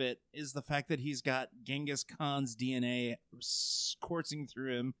part of it is the fact that he's got Genghis Khan's DNA coursing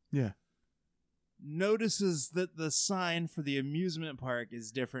through him. Yeah. Notices that the sign for the amusement park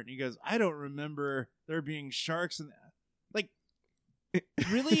is different. He goes, I don't remember there being sharks in that. Like,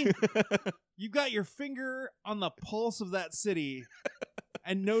 really? You've got your finger on the pulse of that city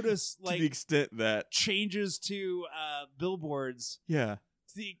and notice To the like extent that, changes to billboards. yeah.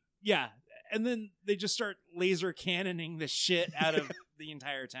 And then they just start laser cannoning the shit out of the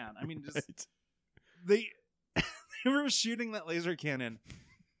entire town. I mean, just Right. they were shooting that laser cannon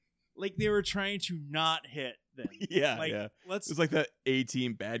like they were trying to not hit them. Yeah, Like, yeah. let's It's like that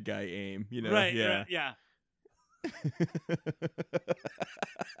A-team bad guy aim, right, Yeah. right, yeah.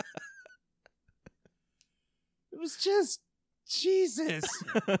 It was just Jesus.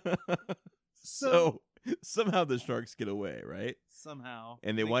 So somehow the sharks get away, right? Somehow,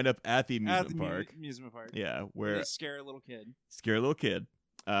 And they wind up at the amusement park. Amusement park. Yeah, Where where they scare a little kid. scare a little kid.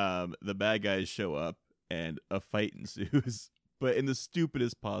 The bad guys show up and a fight ensues, but in the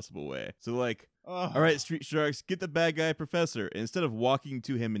stupidest possible way. So like, Oh. all right, street sharks, get the bad guy professor. And instead of walking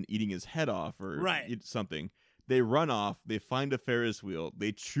to him and eating his head off or Right. something, they run off, they find a Ferris wheel,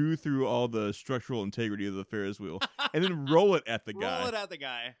 they chew through all the structural integrity of the Ferris wheel, and then roll it at the guy. Roll it at the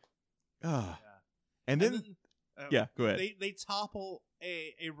guy. Ah. Yeah. And then, yeah, go ahead. They topple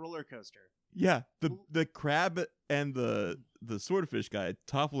a roller coaster. Yeah, the crab and the swordfish guy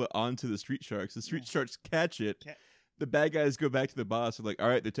topple it onto the street sharks. The street sharks catch it. The bad guys go back to the boss and like, all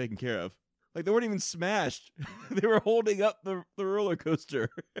right, they're taken care of. Like they weren't even smashed. They were holding up the roller coaster.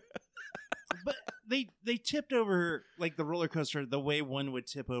 But they tipped over like the roller coaster the way one would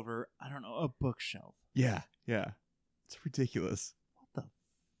tip over, I don't know, a bookshelf. Yeah, yeah. It's ridiculous. What the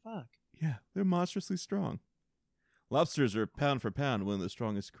fuck? Yeah, they're monstrously strong. Lobsters are pound for pound one of the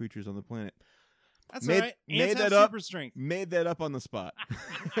strongest creatures on the planet. That's Made- all right. made Ants have that up. super strength. Made that up on the spot.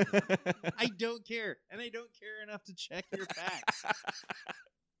 I don't care, and I don't care enough to check your facts.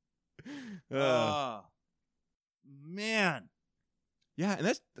 Oh man. Yeah, and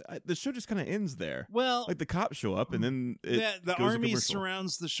that's the show just kind of ends there. Well, Like the cops show up and then it the goes to army commercial.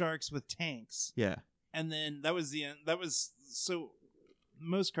 surrounds the sharks with tanks, Yeah, and then that was the end. That was so.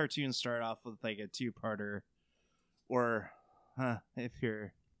 Most cartoons start off with like a two-parter, or if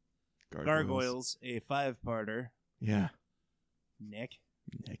you're Gargoyles, a 5-parter. Yeah, Nick.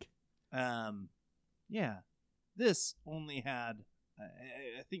 Nick. Yeah. This only had,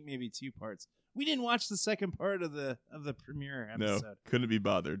 I think maybe 2 parts. We didn't watch the second part of the premiere No, episode. couldn't be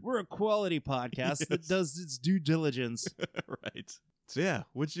bothered. We're a quality podcast that Yes. does its due diligence. Right. So yeah,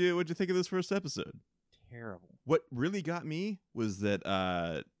 what'd you think of this first episode? Terrible. What really got me was that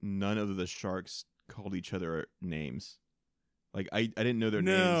none of the sharks called each other names. Like I didn't know their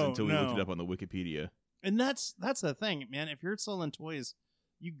names No, until we looked no. it up on the Wikipedia. And that's the thing, man. If you're selling toys,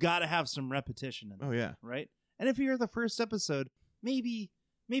 you got to have some repetition in them, Oh yeah. right? And if you're the first episode, maybe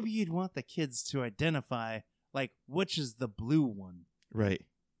you'd want the kids to identify like which is the blue one. Right.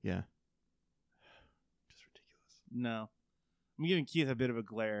 Yeah. Just ridiculous. No. I'm giving Keith a bit of a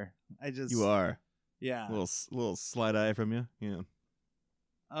glare. You are. Yeah. Little slight eye from you. Yeah.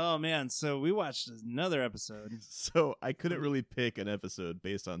 Oh man, so we watched another episode. So I couldn't really pick an episode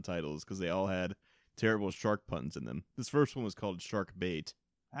based on titles because they all had terrible shark puns in them. This first one was called Shark Bait.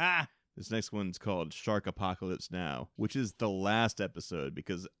 Ah, This next one's called Shark Apocalypse Now, which is the last episode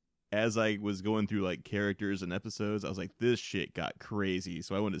because as I was going through like characters and episodes, I was like, this shit got crazy.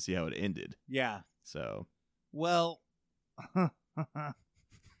 So I wanted to see how it ended. yeah. So Well,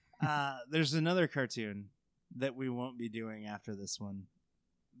 there's another cartoon that we won't be doing after this one.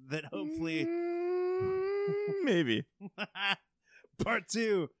 That hopefully maybe. part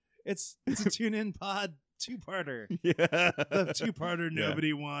 2. It's a tune in pod 2-parter. Yeah. The 2-parter Yeah.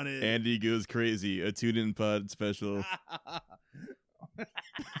 nobody wanted. Andy Goes Crazy, a tune-in pod special.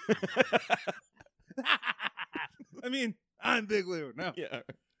 I mean, I'm Big Lou. No. Yeah.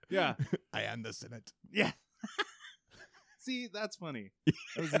 Yeah. I am the Senate. Yeah. See, that's funny.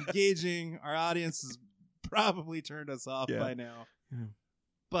 That was engaging. Our audience has probably turned us off Yeah. by now. Yeah.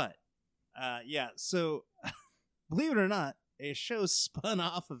 But, yeah, so believe it or not, a show spun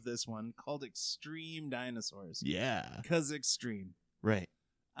off of this one called Extreme Dinosaurs. Yeah. Because extreme. Right.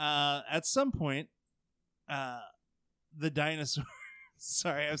 At some point, the dinosaur.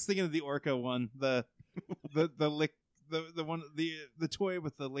 Sorry, I was thinking of the orca one. The lick. The one. The toy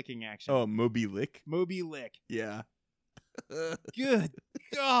with the licking action. Oh, Moby Lick? Moby Lick. Yeah. Good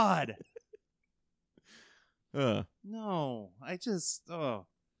God. Uh, No,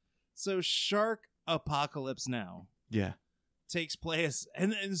 So Shark Apocalypse Now yeah. takes place,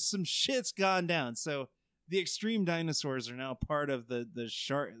 and some shit's gone down. So the extreme dinosaurs are now part of the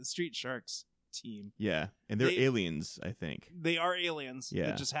Street Sharks team. Yeah. And they're They- aliens, I think. They are aliens Yeah.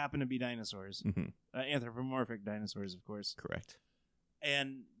 that just happen to be dinosaurs. Hmm. Anthropomorphic dinosaurs, of course. Correct.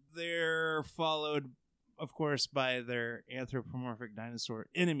 And they're followed, of course, by their anthropomorphic dinosaur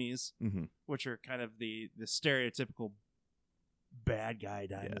enemies, Hmm. which are kind of the stereotypical bad guy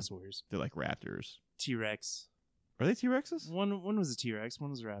dinosaurs. They're like raptors. T-Rex. Are they T-Rexes? One was a T-Rex, one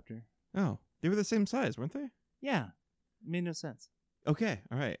was a raptor. Oh, they were the same size, weren't they? Yeah. Made no sense. Okay,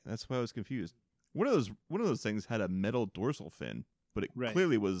 all right. That's why I was confused. One of those things had a metal dorsal fin, but it Right.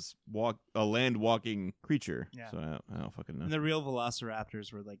 clearly was a land walking creature. Yeah. So I don't fucking know. And the real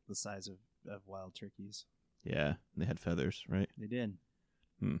velociraptors were like the size of wild turkeys. Yeah, they had feathers, right? They did.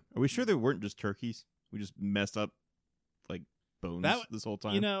 Are we sure they weren't just turkeys? We just messed up like bones this whole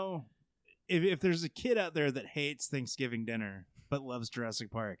time. You know, if there's a kid out there that hates Thanksgiving dinner but loves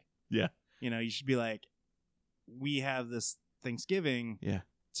Jurassic Park, Yeah. you know, you should be like, we have this Thanksgiving Yeah.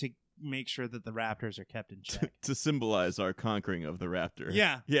 to make sure that the raptors are kept in check. To symbolize our conquering of the raptor.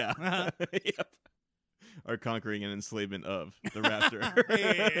 Yeah. Yeah. Uh-huh. Yep. Our conquering and enslavement of the raptor.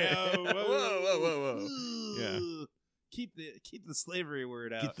 Hey, whoa. Yeah. Keep the slavery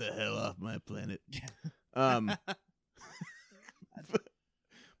word out. Get the hell off my planet.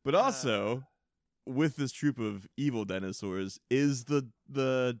 But also, with this troop of evil dinosaurs is the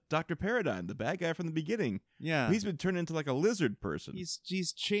Dr. Paradigm, the bad guy from the beginning. Yeah. He's been turned into like a lizard person.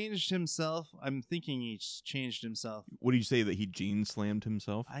 He's changed himself. I'm thinking he's changed himself. What do you say that he gene slammed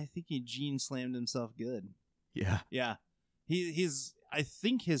himself? I think he gene slammed himself good. Yeah. Yeah. He's I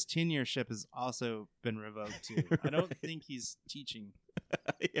think his tenureship has also been revoked too. I don't think he's teaching.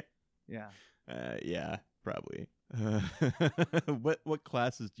 Yeah. Yeah. Yeah, probably. What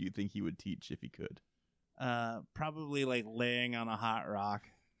classes do you think he would teach if he could? Probably like laying on a hot rock.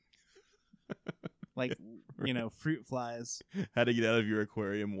 Like, you know, fruit flies. How to get out of your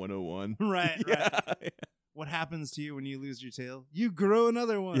aquarium 101. Right, Yeah. right. What happens to you when you lose your tail? You grow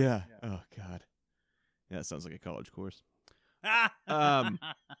another one. Yeah. Oh God. Yeah, that sounds like a college course.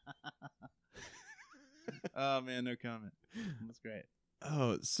 Oh man, no comment. That's great.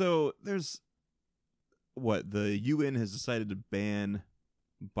 Oh, so there's what the UN has decided to ban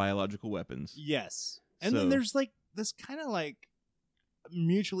biological weapons. Yes. And So- then there's like this kind of like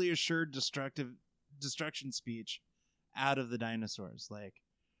mutually assured destruction speech out of the dinosaurs. Like,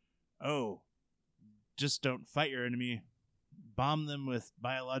 oh, just don't fight your enemy. Bomb them with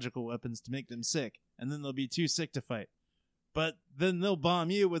biological weapons to make them sick, and then they'll be too sick to fight. But then they'll bomb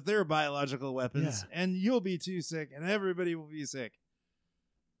you with their biological weapons, and you'll be too sick, and everybody will be sick.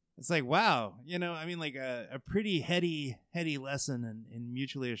 It's like, wow, you know, I mean, like a pretty heady lesson in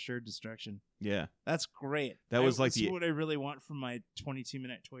mutually assured destruction. Yeah. That's great. That was like that's the- what I really want from my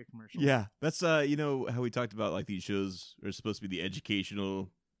 22-minute toy commercial. Yeah. That's you know how we talked about like these shows are supposed to be the educational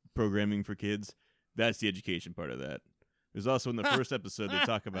programming for kids. That's the education part of that. There's also in the first episode they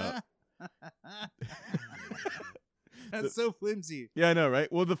talk about That's so flimsy. Yeah, I know,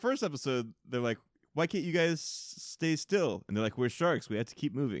 right? Well, the first episode, they're like, why can't you guys stay still? And they're like, we're sharks. We have to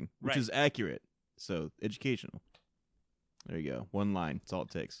keep moving, which Right. is accurate. So educational. There you go. One line. That's all it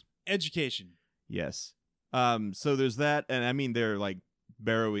takes. Education. Yes. So there's that, and I mean they're like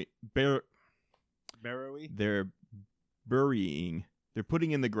Barrowy? they're burying. They're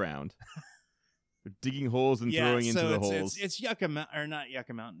putting in the ground. They're digging holes and throwing into the holes. It's Yucca Mountain, or not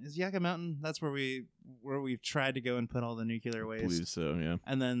Yucca Mountain. Is Yucca Mountain? That's where we've tried to go and put all the nuclear I waste. believe so, yeah.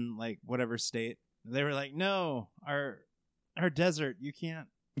 And then like whatever state, they were like, no, our desert, you can't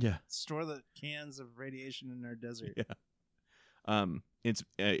Yeah. store the cans of radiation in our desert. Yeah. It's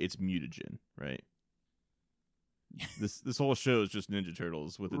mutagen, right? This whole show is just Ninja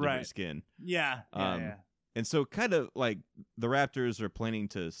Turtles with a different Right. skin. Yeah. Yeah. And so kind of like the Raptors are planning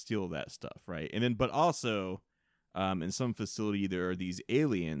to steal that stuff, right? And then but also in some facility there are these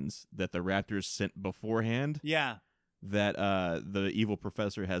aliens that the Raptors sent beforehand Yeah. that the evil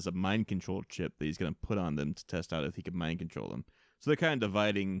professor has a mind control chip that he's going to put on them to test out if he can mind control them. So they're kind of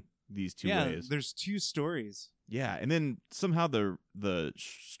dividing these two ways. There's two stories. Yeah, and then somehow the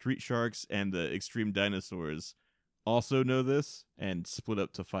street sharks and the extreme dinosaurs also know this and split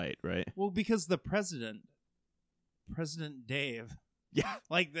up to fight, right? Well, because the President Dave, Yeah.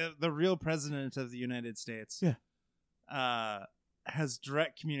 like the real president of the United States, has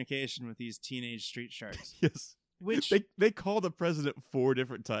direct communication with these teenage street sharks. Yes. Which They call the president 4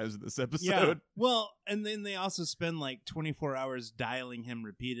 different times in this episode. yeah, well, and then they also spend like 24 hours dialing him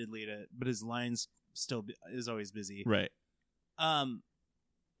repeatedly but his lines is always busy. Right. I'm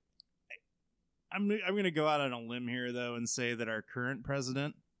gonna go out on a limb here though and say that our current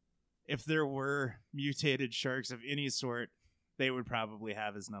president, if there were mutated sharks of any sort, they would probably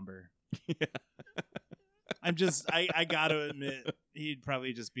have his number. Yeah. I gotta admit, he'd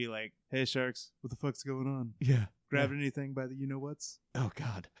probably just be like, "Hey sharks, what the fuck's going on? Yeah. Grab anything by the you-know-whats?" Oh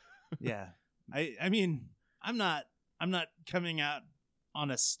God. Yeah. I mean, I'm not coming out on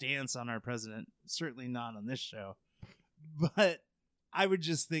a stance on our president, certainly not on this show. But I would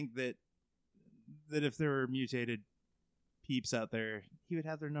just think that if there were mutated peeps out there, he would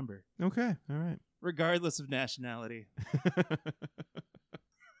have their number, Okay. All right. regardless of nationality.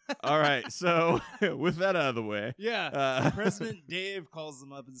 All right. So with that out of the way, Yeah. President Dave calls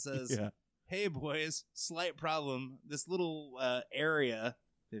them up and says, yeah. "Hey boys, slight problem. This little area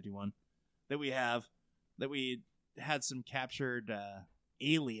 51 that we had some captured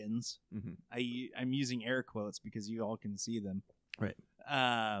aliens. Mhm. I'm using air quotes because you all can see them. Right.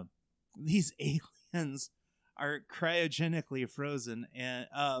 These aliens are cryogenically frozen, and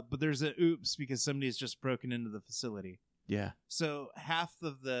but there's a oops because somebody's just broken into the facility. Yeah. So half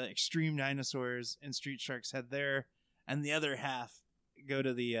of the extreme dinosaurs and street sharks head there, and the other half go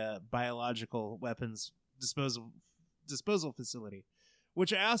to the biological weapons disposal facility,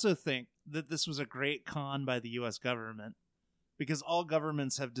 which I also think that this was a great con by the U.S. government, because all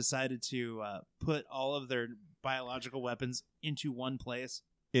governments have decided to put all of their biological weapons into one place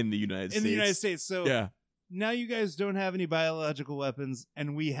In the United States. in the United States. So Yeah. now you guys don't have any biological weapons,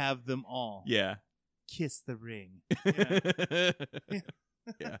 and we have them all. Yeah. Kiss the ring. Yeah.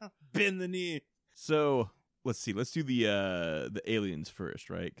 Yeah. Bend the knee. So let's see. Let's do the aliens first,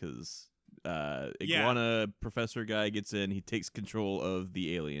 right? Because Iguana Professor guy gets in. He takes control of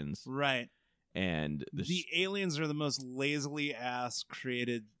the aliens, Right. and The aliens are the most lazily ass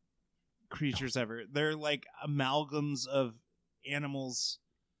created creatures ever. They're like amalgams of animals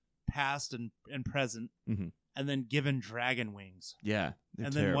past and present, Mhm. and then given dragon wings. yeah, they're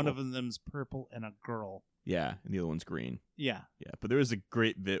And then one terrible. of them's purple and a girl. Yeah, and the other one's green. Yeah. Yeah, but there is a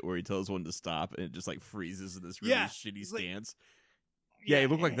great bit where he tells one to stop, and it just like freezes in this really Yeah, shitty it's like- stance. Yeah, he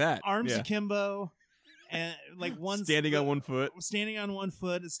looked like that. Arms Yeah. akimbo, and like one Standing on one foot, standing on one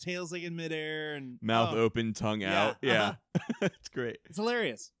foot, his tail's like in midair, and mouth oh, open, tongue Yeah, out. Yeah, it's great. It's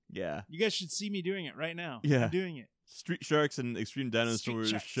hilarious. Yeah, You guys should see me doing it right now. Yeah. I'm doing it. Street Sharks and Extreme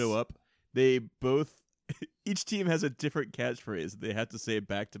Dinosaurs Sharks. show up. They both, each team has a different catchphrase that they have to say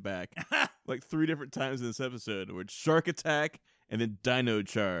back to back, like 3 different times in this episode, where it's Shark Attack and then Dino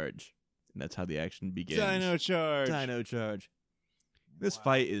Charge. And that's how the action begins. Dino charge. Dino Charge. This Wow.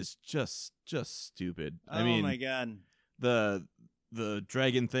 fight is just stupid. Oh I mean, my god. the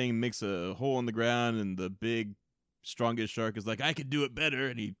dragon thing makes a hole in the ground, and the big, strongest shark is like, I could do it better,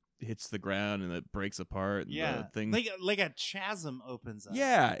 and he hits the ground, and it breaks apart. And Yeah. the thing, Like a chasm opens up.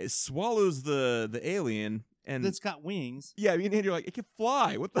 yeah, it swallows the alien, and That's got wings, yeah, I mean, you're like, it can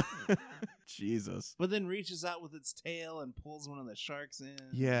fly. What the? Jesus. but then reaches out with its tail and pulls one of the sharks in.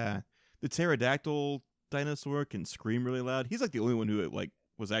 Yeah, the pterodactyl dinosaur can scream really loud. He's like the only one who like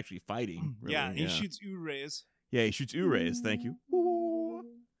was actually fighting. Really. Yeah, he shoots U-rays. Yeah, he shoots U-rays. Thank you. Ooh.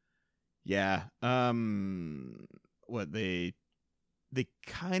 Yeah. What they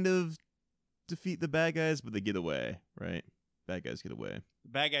kind of defeat the bad guys, but they get away, right? Bad guys get away.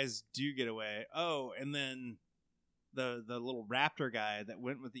 The bad guys do get away. Oh, and then the little raptor guy that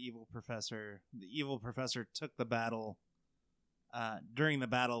went with the evil professor took the battle. During the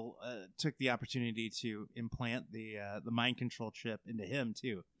battle, took the opportunity to implant the mind control chip into him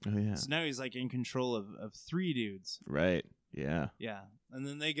too. Oh yeah. So now he's like in control of 3 dudes. Right. Yeah. Yeah, and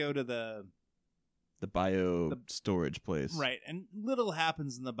then they go to the bio storage place. right, and little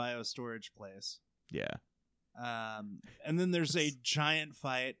happens in the bio storage place. Yeah. And then there's a giant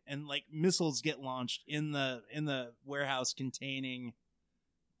fight, and like missiles get launched in the warehouse containing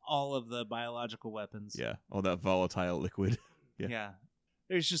all of the biological weapons. Yeah. All that volatile liquid. Yeah. Yeah.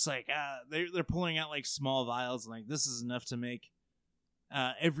 There's just like they're pulling out like small vials, and like this is enough to make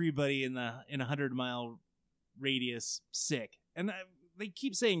everybody in a 100-mile radius sick. And they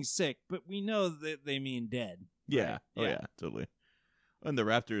keep saying sick, but we know that they mean dead. Yeah. Right? Oh yeah. Totally. And the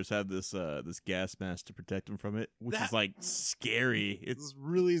raptors have this this gas mask to protect them from it, which is like scary. It's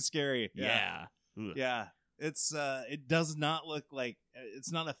really scary. Yeah. Ugh. Yeah. It's it does not look like,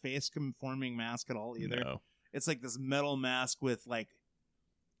 it's not a face conforming mask at all either. No. It's like this metal mask with like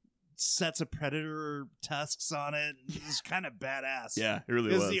sets of predator tusks on it. It's kind of badass. Yeah, it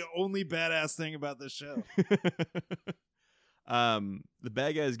really It's was. the only badass thing about this show. The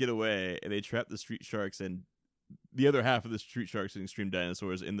bad guys get away and they trap the street sharks and the other half of the street sharks and extreme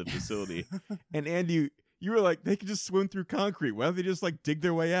dinosaurs in the facility. And Andy, you were like, they could just swim through concrete. Why don't they just like dig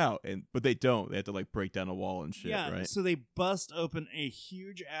their way out? But they don't. They have to like break down a wall and shit, Yeah, right? so they bust open a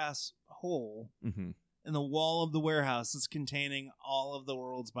huge ass hole Mm-hmm. in the wall of the warehouse that's containing all of the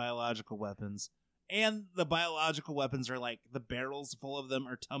world's biological weapons. And the biological weapons are like, the barrels full of them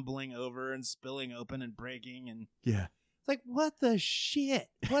are tumbling over and spilling open and breaking. And Yeah. it's like, what the shit?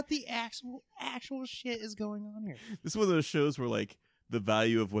 What the actual shit is going on here? This is one of those shows where like the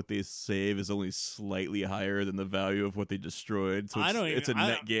value of what they save is only slightly higher than the value of what they destroyed. So it's a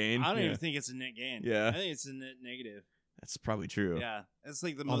net gain. I don't Yeah. even think it's a net gain. Yeah. I think it's a net negative. That's probably true. Yeah. It's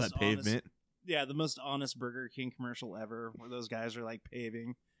like the All most that pavement. the most honest Burger King commercial ever, where those guys are like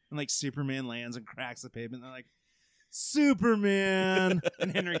paving and like Superman lands and cracks the pavement. And they're like, Superman.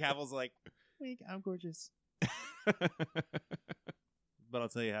 And Henry Cavill's like, wink, I'm gorgeous. But I'll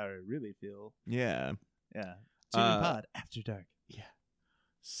tell you how I really feel. Yeah. Yeah. Tune in pod after dark. Yeah.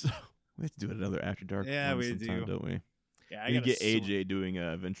 So we have to do another After Dark Yeah, one we sometime, do. don't we? Yeah, We get AJ doing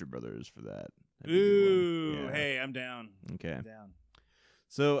Venture Brothers for that. That'd be a good Ooh, one. Yeah. hey, I'm down. Okay. I'm down.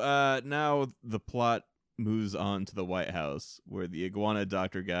 So now the plot moves on to the White House, where the iguana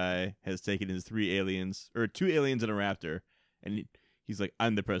doctor guy has taken his 2 aliens and a raptor, and he's like,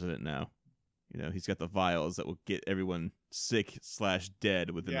 I'm the president now. You know, he's got the vials that will get everyone sick / dead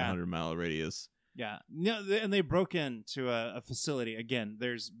within a 100-mile radius. Yeah. No, and they broke into a facility. Again,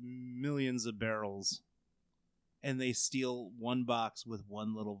 there's millions of barrels. And they steal one box with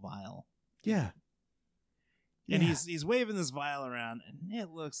one little vial. Yeah. And he's waving this vial around, and it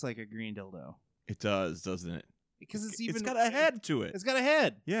looks like a green dildo. It does, doesn't it? Because it's It's got a head to it. It's got a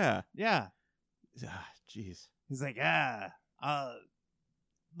head. Yeah. Yeah. Jeez. He's like,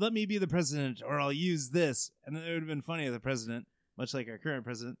 let me be the president, or I'll use this. And then it would have been funny if the president, much like our current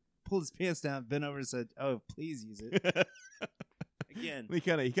president, pulled his pants down, bent over, and said, "Oh, please use it." Again, he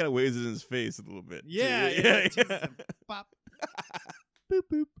kind of waves it in his face a little bit. yeah, too. yeah, yeah. Pop, boop,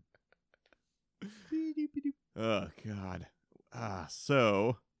 boop. Oh God.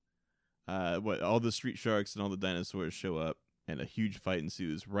 So, all the street sharks and all the dinosaurs show up, and a huge fight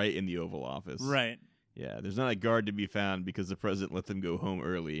ensues right in the Oval Office. Right. Yeah. There's not a guard to be found because the president let them go home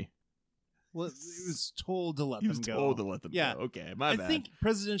early. Well, he was told to let He them was go. told to let them Yeah. go. Okay, my bad. I think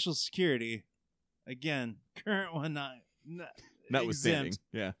presidential security, again, current one not Notwithstanding. exempt.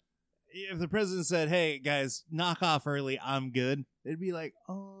 Yeah. If the president said, "Hey guys, knock off early, I'm good," it'd be like,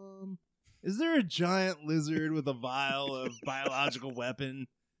 is there a giant lizard with a vial of biological weapon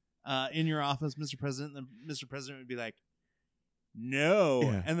in your office, Mr. President? And then Mr. President would be like, "No,"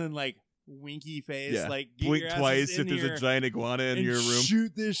 Yeah. and then like winky face, Yeah. like get Blink your asses twice in if there's here a giant iguana in and your room.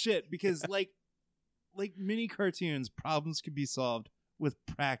 shoot this shit, because like mini cartoons, problems can be solved with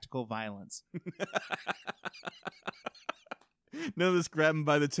practical violence. None of this grab him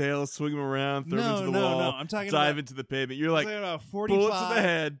by the tail, swing him around, throw him into the wall, No. I'm talking dive about, into the pavement. You're like, about bullets to 45 the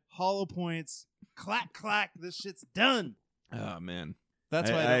head. hollow points, clack clack. This shit's done. Oh man, That's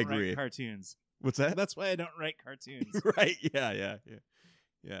why I I don't agree. write cartoons. What's that? That's why I don't write cartoons. Right? Yeah.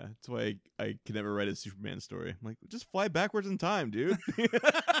 That's why I can never write a Superman story. I'm like, just fly backwards in time, dude. Put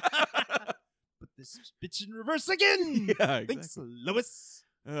this bitch in reverse again. Yeah, exactly. Thanks, Lois.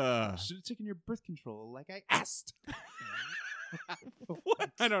 Should have taken your birth control like I asked. What?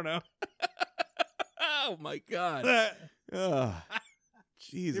 I don't know. Oh my god. Oh,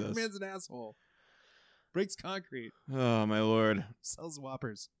 Jesus. Superman's an asshole. Breaks concrete. Oh my lord. Sells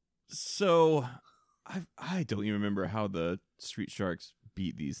Whoppers. So, I don't even remember how the Street Sharks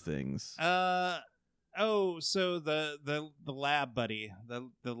beat these things. So the lab buddy,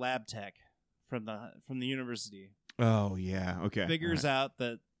 the lab tech from the university. Oh yeah. Okay. Figures out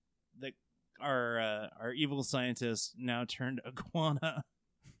that our evil scientist, now turned iguana,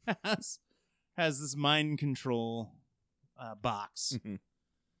 has this mind control box. Mhm.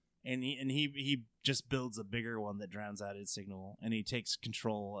 And he just builds a bigger one that drowns out his signal, and he takes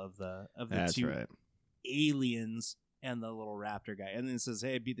control of the That's two right. aliens and the little raptor guy, and then says,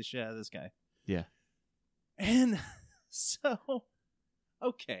 "Hey, beat the shit out of this guy." Yeah. And so,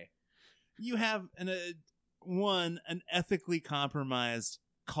 okay, you have an ethically compromised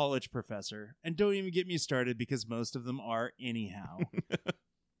college professor, and don't even get me started because most of them are anyhow.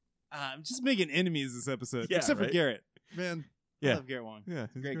 I'm just making enemies this episode, Yeah, except for right? Garrett. Man, I Yeah. love Garrett Wong. Yeah.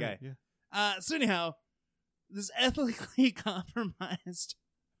 he's Great guy. Yeah. So anyhow, this ethically compromised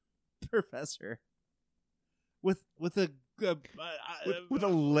professor with a With a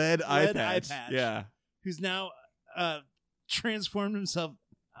lead eye lead eye patch. patch. Yeah. who's now transformed himself.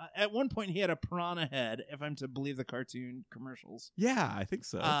 At one point, he had a piranha head, if I'm to believe the cartoon commercials. Yeah, I think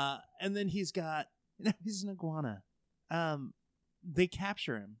so. And then he's an iguana. They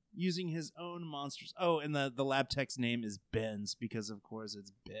capture him using his own monsters. Oh, and the lab tech's name is Benz because, of course,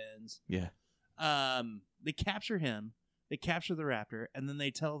 it's Benz. yeah. They capture him. They capture the raptor, and then they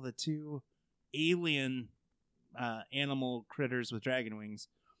tell the two alien animal critters with dragon wings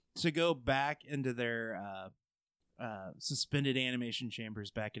to go back into their suspended animation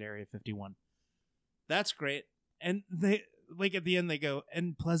chambers back at Area 51. That's great. And they, like, at the end, they go,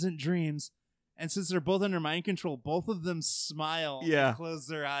 "And pleasant dreams." And since they're both under mind control, both of them smile Yeah. and close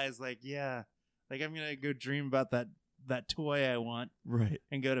their eyes like, yeah, like, I'm going to go dream about that toy I want Right.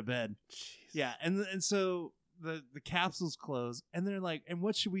 and go to bed. Jeez. Yeah. And so the capsules close, and they're like, "And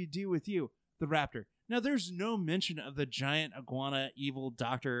what should we do with you?" The raptor. Now, there's no mention of the giant iguana evil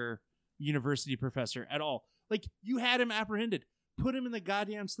doctor university professor at all. Like, you had him apprehended. Put him in the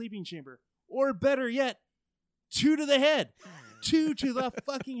goddamn sleeping chamber. Or better yet, 2 to the head. 2 to the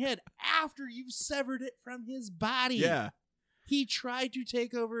fucking head after you've severed it from his body. Yeah. He tried to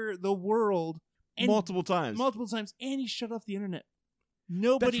take over the world and Multiple times. and he shut off the internet.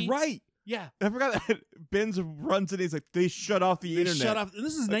 Nobody. That's right. Yeah. I forgot that Benz runs and he's like, they shut off the They internet. shut off. And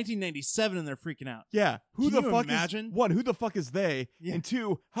this is 1997, and they're freaking out. Yeah. Who Can the you fuck imagine? is one? Who the fuck is they? Yeah. And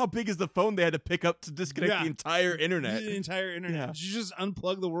 2, how big is the phone they had to pick up to disconnect Yeah. the entire internet? The entire internet. Yeah. Did you just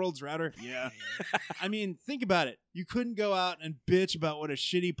unplug the world's router? Yeah. I mean, think about it. You couldn't go out and bitch about what a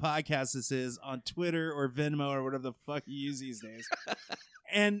shitty podcast this is on Twitter or Venmo or whatever the fuck you use these days.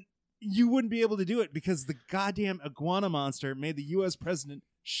 And you wouldn't be able to do it because the goddamn iguana monster made the U.S. president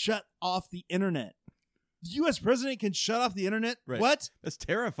shut off the internet. The U.S. president can shut off the internet? Right. What? That's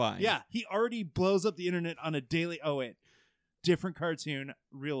terrifying. Yeah, he already blows up the internet on a daily. Oh, wait. Different cartoon,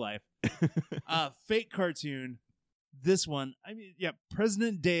 real life. Fake cartoon. This one. I mean, yeah,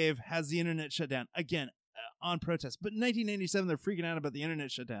 President Dave has the internet shut down. Again, on protest. But in 1997, they're freaking out about the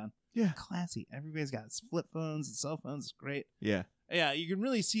internet shutdown. Yeah. Classy. Everybody's got flip phones and cell phones. It's great. Yeah. Yeah, you can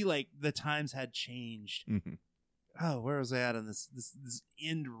really see, like, the times had changed. Mhm. Oh, where was I at on this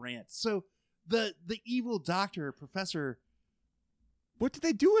end rant? So the evil doctor, professor, What did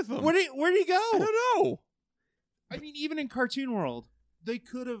they do with him? where'd he go? I don't know. I mean, even in cartoon world, they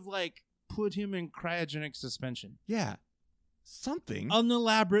could have, like, put him in cryogenic suspension. Yeah. Something. An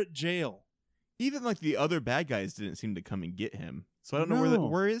elaborate jail. Even like the other bad guys didn't seem to come and get him. So I don't know No.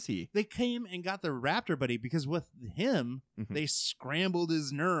 where is he? They came and got the raptor buddy because with him, Mhm. they scrambled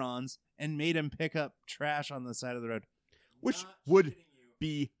his neurons and made him pick up trash on the side of the road. Which Not would kidding you.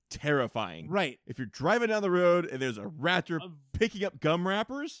 be terrifying. Right. If you're driving down the road and there's a raptor A- picking up gum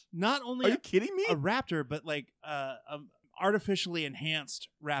wrappers, Not only are you kidding me? a raptor, but like artificially enhanced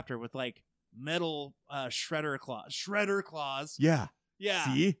raptor with like metal shredder claws. Yeah. Yeah.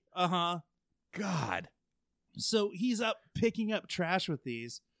 See? Uh-huh. God. So he's up picking up trash with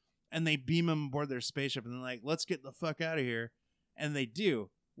these, and they beam him aboard their spaceship, and they're like, "Let's get the fuck out of here." And they do.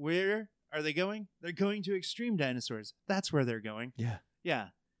 Where are they going? They're going to Extreme Dinosaurs. That's where they're going. Yeah. Yeah.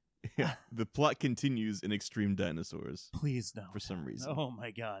 Yeah. The plot continues in Extreme Dinosaurs Please no. for some reason. Oh my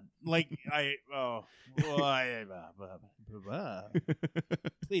god. Like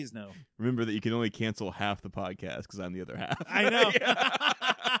please no. Remember that you can only cancel half the podcast because I'm the other half. I know.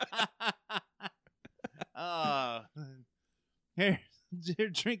 Yeah. Here,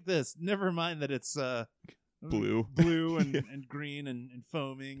 drink this. Never mind that it's Blue. and green and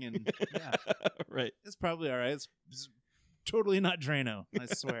foaming and yeah, Right. it's probably all right. It's totally not Drano, I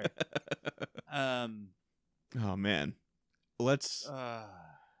swear. Oh man, let's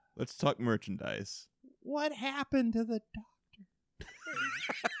talk merchandise. What happened to the Doctor?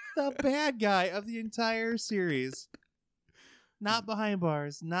 The bad guy of the entire series. Not behind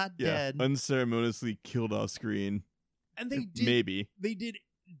bars, not dead. Unceremoniously killed off screen. And they did Maybe. they did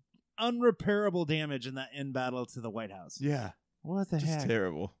unrepairable damage in that end battle to the White House. Yeah. What the Just heck?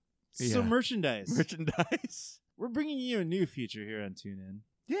 terrible. So Yeah. merchandise. Merchandise. We're bringing you a new feature here on TuneIn.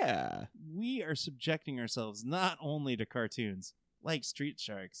 Yeah. We are subjecting ourselves not only to cartoons like Street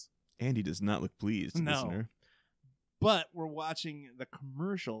Sharks, Andy does not look pleased, No. listener. but we're watching the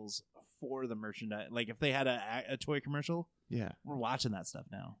commercials for the merchandise. Like if they had a toy commercial, Yeah. we're watching that stuff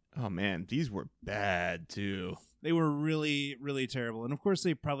now. Oh man, these were bad too. They were really, really terrible. And of course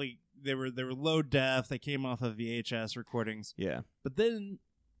they were low def. They came off of VHS recordings. Yeah. But then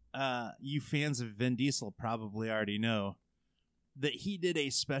you fans of Vin Diesel probably already know that he did a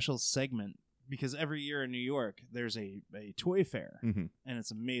special segment because every year in New York there's a toy fair Mm-hmm. and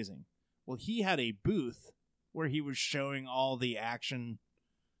it's amazing. Well, he had a booth where he was showing all the action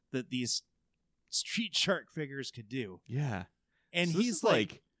that these Street Shark figures could do. Yeah. And So this he's is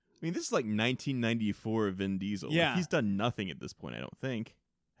this is like 1994 Vin Diesel. Like, Yeah. he's done nothing at this point, I don't think.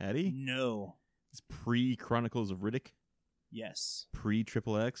 Had he? no. It's pre-Chronicles of Riddick, Yes.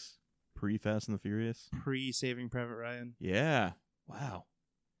 pre-Triple X, pre-Fast and the Furious. Pre-Saving Private Ryan. Yeah. Wow.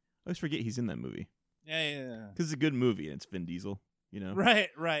 I always forget he's in that movie. Yeah. Because it's a good movie and it's Vin Diesel, you know? Right.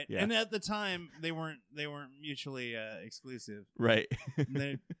 Yeah. And at the time they weren't mutually exclusive. Right. And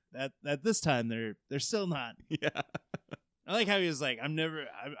they're, at this time they're still not. Yeah. I like how he was like,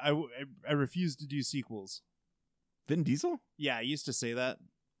 I refuse to do sequels. Vin Diesel? Yeah, I used to say that.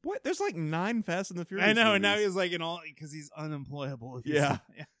 What? There's like 9 Fast and the Furious I know, and now movies. he's like in all because he's unemployable. If Yeah.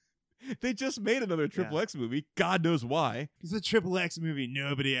 yeah. They just made another Triple X movie. God knows why. It's a Triple X movie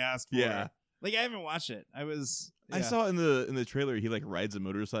nobody asked for. Yeah. Like I haven't watched it. I saw in the trailer he like rides a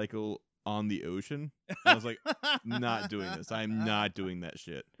motorcycle on the ocean. And I was like, not doing this. I'm not doing that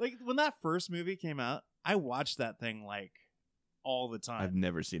shit. Like when that first movie came out, I watched that thing like all the time. I've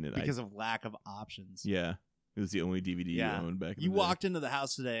never seen it. because of lack of options. Yeah. It was the only DVD Yeah. you owned back in You the day. walked into the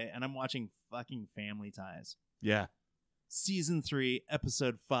house today, and I'm watching fucking Family Ties. Yeah. Season 3,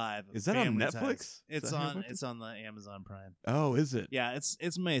 episode 5. of Is that on Family Netflix? Ties. Is It's that how you on. watch it? It's on the Amazon Prime. Oh, is it? Yeah,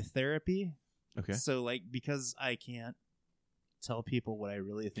 it's my therapy. Okay. So like because I can't tell people what I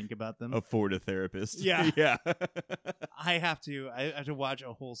really think about them, Afford a therapist. Yeah. Yeah. I have to watch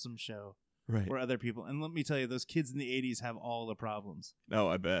a wholesome show Right. where other people. And let me tell you, those kids in the 80s have all the problems: Oh,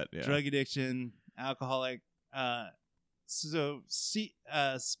 I bet. Yeah. drug addiction, alcoholic.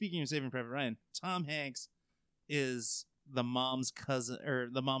 Speaking of Saving Private Ryan, Tom Hanks is the mom's cousin or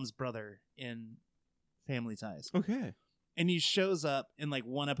the mom's brother in Family Ties. Okay. And he shows up in like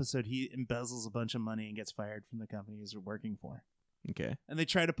one episode. He embezzles a bunch of money and gets fired from the company he's working for. Okay. And they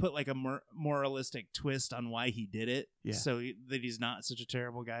try to put like a moralistic twist on why he did it, Yeah. so that he's not such a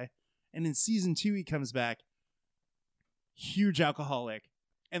terrible guy. And in season 2, he comes back, huge alcoholic,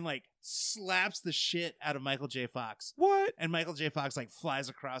 and like slaps the shit out of Michael J. Fox. What? And Michael J. Fox like flies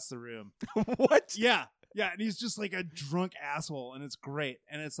across the room. What? Yeah. And he's just like a drunk asshole, and it's great.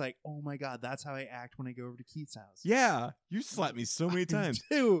 And it's like, oh my God, that's how I act when I go over to Keith's house. Yeah. You slapped me so many times.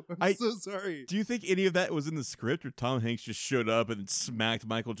 Dude, I'm I- so sorry. Do you think any of that was in the script, or Tom Hanks just showed up and smacked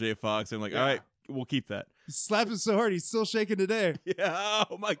Michael J. Fox and like, Yeah. all right, we'll keep that? He slapped him so hard, he's still shaking today. Yeah.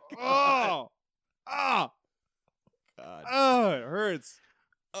 Oh my god. Oh, God. it hurts.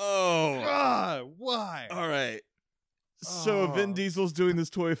 Oh. God, why? All right. So Oh. Vin Diesel's doing this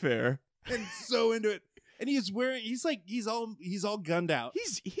toy fair. And so into it. And he's all gunned out.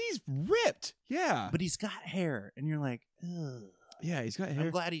 He's ripped. Yeah. But he's got hair, and you're like, ugh. Yeah, he's got hair.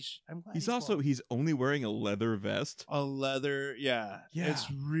 I'm glad he's He's only wearing a leather vest. a leather. Yeah. Yeah. It's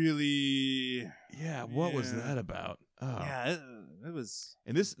really. Yeah, what was Yeah. that about? Oh. Yeah, it was.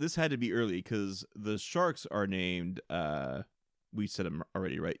 And this had to be early because the sharks are named we said them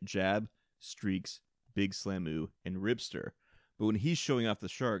already, right? Jab, Streaks, Big Slamoo, and Ribster. But when he's showing off the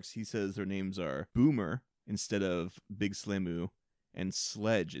sharks, he says their names are Boomer instead of Big Slamoo and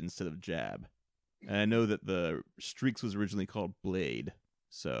Sledge instead of Jab. And I know that the Streaks was originally called Blade.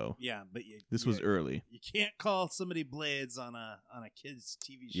 So Yeah, but this was early. You can't call somebody Blades on a kid's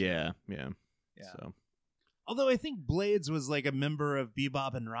TV show. Yeah. Yeah. So Although I think Blades was like a member of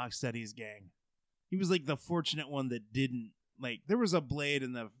Bebop and Rocksteady's gang. He was like the fortunate one that didn't like. There was a Blade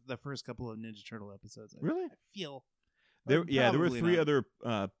in the first couple of Ninja Turtle episodes. Really? I feel. there were Probably 3 not. other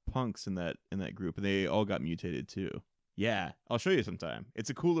punks in that group, and they all got mutated too. Yeah, I'll show you sometime. It's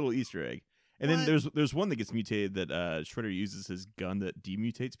a cool little Easter egg. And then there's one that gets mutated that Shredder uses his gun that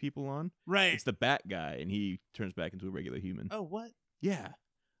demutates people on. Right. It's the Bat guy, and he turns back into a regular human. Oh, what? Yeah,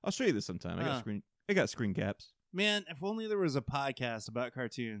 I'll show you this sometime. I got screen caps. Man, if only there was a podcast about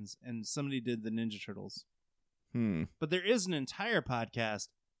cartoons and somebody did the Ninja Turtles. But there is an entire podcast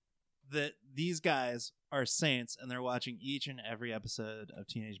that these guys are saints and they're watching each and every episode of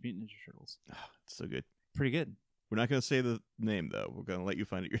Teenage Mutant Ninja Turtles. Oh, it's so good. Pretty good. We're not going to say the name, though. We're going to let you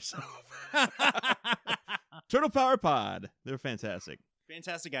find it yourself. Turtle Power Pod. They're fantastic.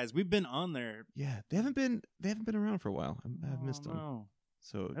 Fantastic guys. We've been on there. Yeah, they haven't been around for a while. I've missed them. No.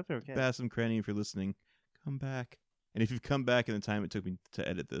 So, Okay. Bassam Cranny, if you're listening, come back. And if you've come back in the time it took me to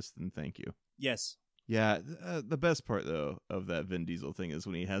edit this, then thank you. Yes. Yeah, the best part, though, of that Vin Diesel thing is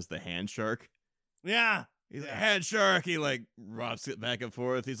when he has the hand shark. Yeah. He's like, hand shark. He, like, rocks it back and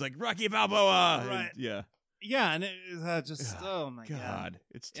forth. He's like, Rocky Balboa. Right. And, yeah. Yeah, and it just, oh my God.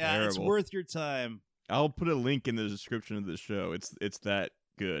 It's terrible. Yeah, it's worth your time. I'll put a link in the description of the show. It's that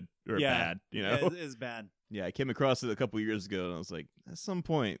good or bad, you know? Yeah, it is bad. Yeah, I came across it a couple years ago, and I was like, at some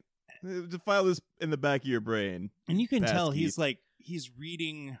point, to file this in the back of your brain. And you can tell Keith. he's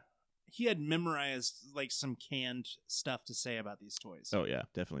reading. He had memorized like some canned stuff to say about these toys. Oh yeah,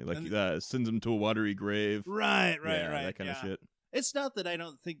 definitely. Like sends him to a watery grave. Right. That kind of shit. It's not that I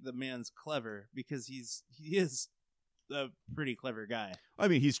don't think the man's clever, because he is a pretty clever guy. I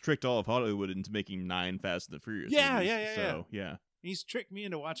mean, he's tricked all of Hollywood into making 9 Fast and the Furious. Yeah, movies, yeah. So yeah. He's tricked me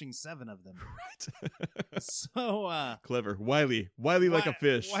into watching 7 of them. Right. So clever, wily like a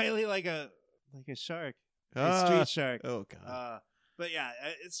fish, wily like a shark, a Ah. street shark. Oh god. But yeah,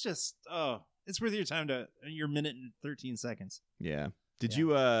 it's just it's worth your minute and 13 seconds. Yeah. Did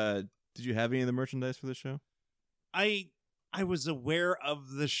Yeah. you have any of the merchandise for the show? I was aware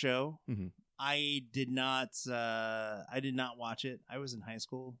of the show. Mm-hmm. I did not watch it. I was in high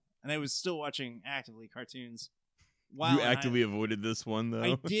school, and I was still watching actively cartoons. You actively avoided this one, though.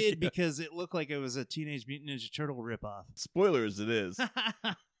 I did because it looked like it was a Teenage Mutant Ninja Turtle ripoff. Spoilers, it is.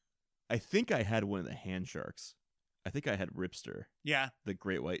 I think I had one of the hand sharks. I think I had Ripster, Yeah. the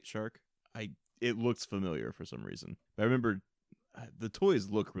great white shark. It looks familiar for some reason. But I remember the toys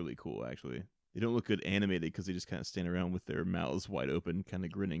look really cool, actually. They don't look good animated because they just kind of stand around with their mouths wide open, kind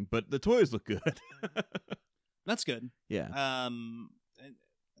of grinning. But the toys look good. That's good. Yeah.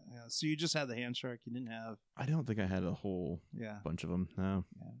 So you just had the hand shark. You didn't have. I don't think I had a whole bunch of them. No.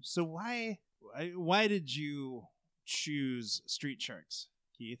 Yeah. So why did you choose Street Sharks,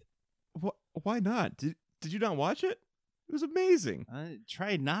 Keith? Why not? Did you not watch it? It was amazing. I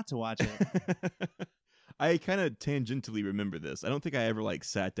tried not to watch it. I kind of tangentially remember this. I don't think I ever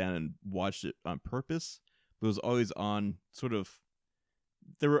sat down and watched it on purpose. But it was always on sort of.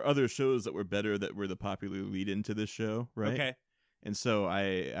 There were other shows that were better that were the popular lead into this show, right? Okay. And so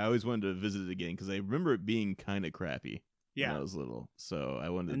I always wanted to visit it again because I remember it being kind of crappy when I was little. So I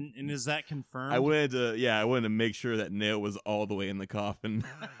wanted. And is that confirmed? I wanted to make sure that nail was all the way in the coffin.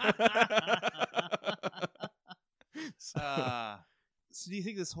 So do you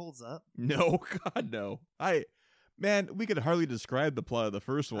think this holds up? No, God, no. We could hardly describe the plot of the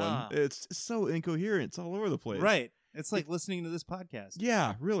first one. It's so incoherent. It's all over the place. Right. It's like listening to this podcast.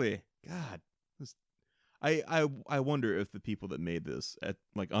 Yeah, really. God. I wonder if the people that made this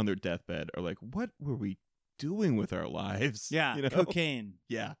on their deathbed are like, what were we doing with our lives? Yeah, you know? cocaine.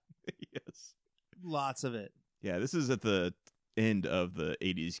 Yeah. Yes. Lots of it. Yeah, this is at the end of the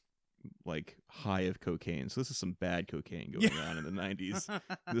 80s high of cocaine. So this is some bad cocaine going on in the 90s.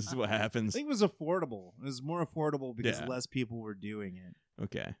 This is what happens. I think it was affordable. It was more affordable because Yeah. less people were doing it.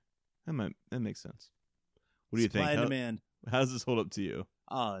 Okay. That makes sense. What do you think? Supply and demand. How does this hold up to you?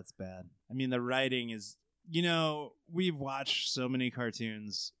 Oh, it's bad. I mean, the writing is, we've watched so many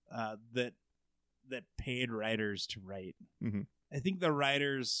cartoons that paid writers to write. Mhm. I think the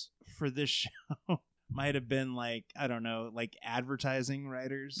writers for this show might have been advertising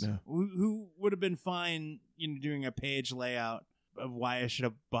writers who would have been fine, doing a page layout of why I should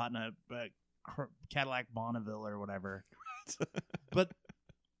have bought a Cadillac Bonneville or whatever. But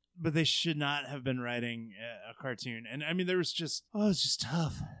they should not have been writing a cartoon. And I mean, there was just, it's just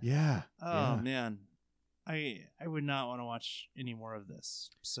tough. Yeah. Oh man, I would not want to watch any more of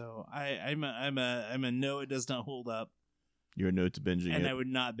this. So I'm a no. It does not hold up. You're a no to binging And it. I would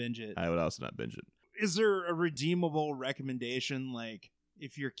not binge it. I would also not binge it. Is there a redeemable recommendation?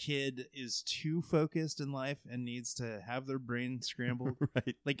 If your kid is too focused in life and needs to have their brain scrambled,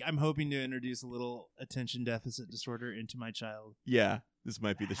 Right. I'm hoping to introduce a little attention deficit disorder into my child. Yeah. This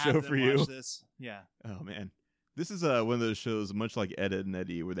might be the Have show them for you. watch this. Yeah. Oh man. This is one of those shows, much like Ed, Edd and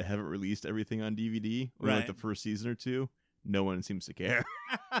Eddy, where they haven't released everything on DVD. Only like Right. the first season or two. No one seems to care.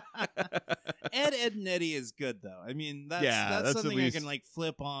 Ed, and Eddy is good though. I mean, that's at something least- I can like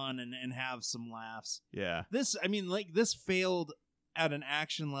flip on and have some laughs. Yeah. This, I mean, like this failed at an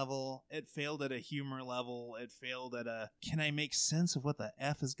action level. It failed at a humor level. It failed at a can I make sense of what the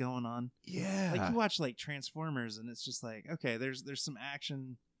F is going on? Yeah. Like you watch like Transformers and it's just like, okay, there's some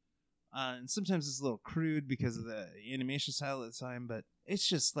action. And sometimes it's a little crude because of the animation style at the time, but it's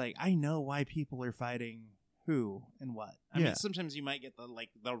just like I know why people are fighting who and what. I Yeah. mean, sometimes you might get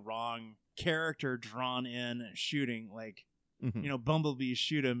the wrong character drawn in shooting, like Mhm. you know, Bumblebee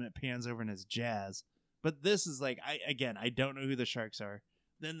shoot him, it pans over and it's jazz. But this is like I don't know who the sharks are.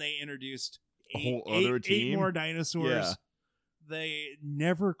 Then they introduced A whole other eight team? more dinosaurs. Yeah. They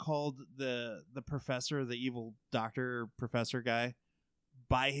never called the professor, the evil doctor professor guy,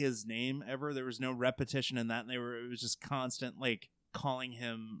 by his name ever. There was no repetition in that. It was just constant like calling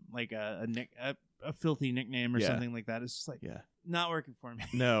him like a filthy nickname or Yeah. something like that. It's just like Yeah. not working for me.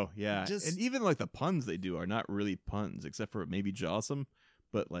 No, yeah. Just- And even like the puns they do are not really puns, except for maybe Jawsome.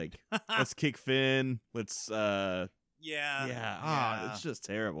 But like, let's kick Finn. Let's Yeah. it's just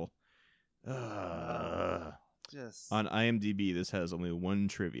terrible. Just On IMDb, this has only one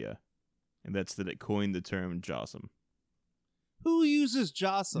trivia, and that's that it coined the term Jawsome. who uses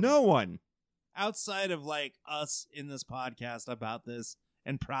Jossum? No one. Outside of like us in this podcast about this,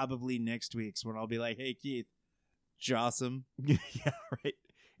 and probably next week's when I'll be like, "Hey Keith, Jossum." Yeah, right.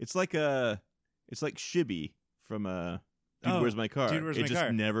 It's like Shibby from Dude, Oh, Where's My Car? Dude, Where's it My just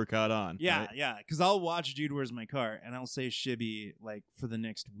Car? never caught on. Yeah, right? yeah. Because I'll watch Dude, Where's My Car, and I'll say Shibby like for the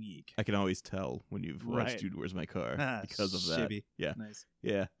next week. I can always tell when you've watched Right. Dude, Where's My Car Ah, because of that. Shibby. Yeah. Nice.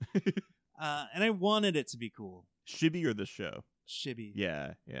 Yeah. And I wanted it to be cool. Shibby or the show? Shibby.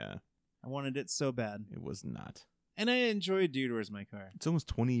 Yeah, yeah. I wanted it so bad, It was not. and I enjoyed Dude, Where's My Car. It's almost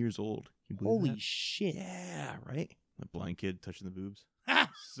 20 years old. Can you believe Holy that? shit! Yeah, right? The blind kid touching the boobs.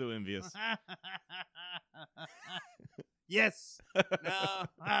 So envious. Yes. No,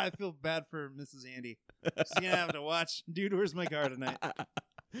 I feel bad for Mrs. Andy. She's gonna have to watch Dude, Where's My Car tonight.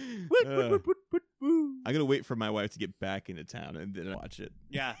 Woot, woot, woot, woot, woot, woo. I'm gonna wait for my wife to get back into town and then watch it.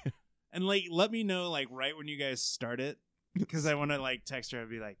 Yeah, and like let me know like right when you guys start it, because I want to like text her and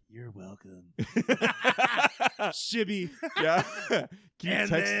be like, "You're welcome, Shibby." Yeah.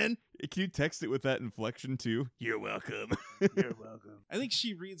 Then Can you text it with that inflection too? You're welcome. you're welcome. I think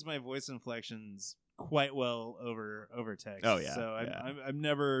she reads my voice inflections quite well over text. Oh, yeah, so yeah. I'm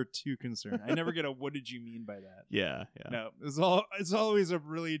never too concerned. I never get a "What did you mean by that?" Yeah, yeah. No, it's always a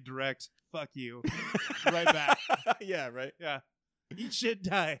really direct "fuck you" right back. Yeah, right. Yeah, eat shit,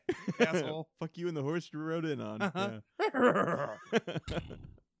 die, asshole. Fuck you and the horse you rode in on. Uh-huh. Yeah.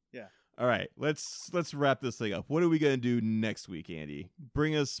 Yeah. All right, let's wrap this thing up. What are we gonna do next week, Andy?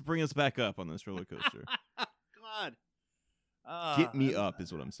 Bring us back up on this roller coaster. God, Get me up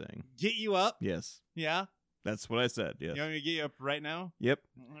is what I'm saying. Get you up? Yes, Yeah. that's what I said. Yes. You want me to get you up right now? Yep.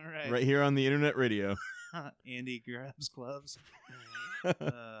 All right. Right here on the internet radio. Andy grabs gloves.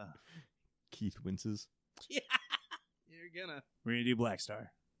 Keith winces. Yeah. You're gonna. We're gonna do Black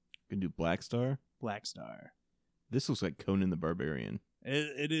Star. Gonna do Black Star. Black Star. This looks like Conan the Barbarian.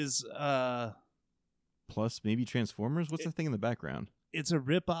 It is. Plus maybe Transformers. What's the thing in the background? It's a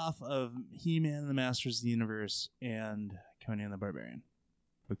ripoff of He-Man and the Masters of the Universe and Conan the Barbarian.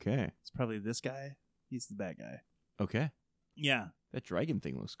 Okay. It's probably this guy. He's the bad guy. Okay. Yeah. That dragon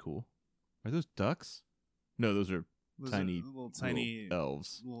thing looks cool. Are those ducks? No, those are Those tiny, are little tiny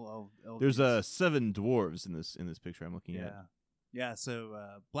elves. little elf There's dudes. 7 dwarves in this picture I'm looking at. Yeah. So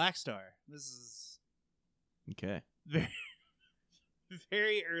Black Star. This is Okay. very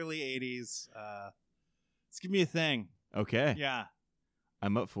very early 80s. It's gonna be a thing. Okay. Yeah.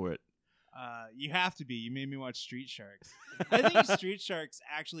 I'm up for it. You have to be. You made me watch Street Sharks. I think Street Sharks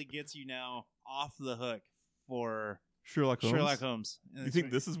actually gets you now off the hook for Sherlock Holmes. Sherlock Holmes. And You it's think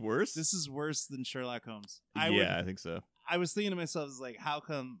like- this is worse? This is worse than Sherlock Holmes. I think so. I was thinking to myself, is like, how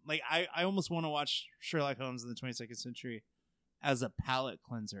come? Like, I almost want to watch Sherlock Holmes in the 22nd century as a palate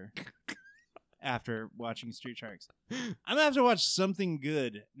cleanser after watching Street Sharks. I'm gonna have to watch something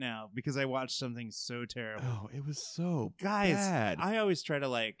good now because I watched something so terrible. Oh, it was so Guys, bad. I always try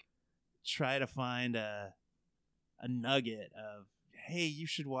to find a nugget of, hey, you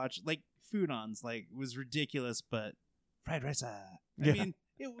should watch, like Foodons, like was ridiculous, but fried rice. I Yeah. mean,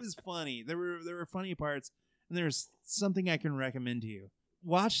 it was funny. There were funny parts, and there's something I can recommend to you.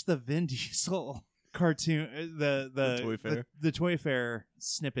 Watch the Vin Diesel cartoon, the Toy Fair? the Toy Fair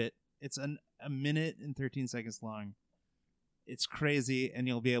snippet. It's a minute and 13 seconds long. It's crazy, and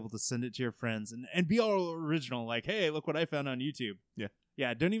you'll be able to send it to your friends and be all original. Like, hey, look what I found on YouTube. Yeah. Yeah.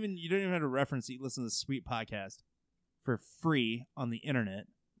 You don't even have to reference it. You listen to this sweet podcast for free on the internet.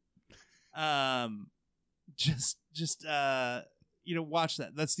 Just watch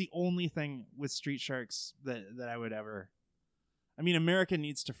that. That's the only thing with Street Sharks that I would ever. I mean, America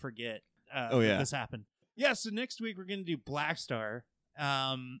needs to forget that this happened. Yeah, so next week we're going to do Black Star.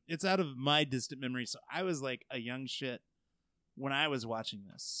 It's out of my distant memory, so I was like a young shit when I was watching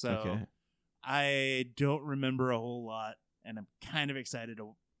this. So I don't remember a whole lot, and I'm kind of excited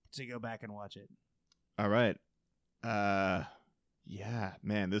to go back and watch it. All right. Yeah,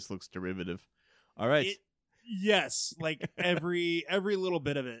 man, this looks derivative. All right. Yes, like every little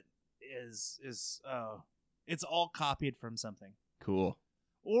bit of it is it's all copied from something. Cool.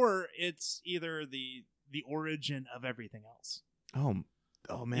 Or it's either the origin of everything else.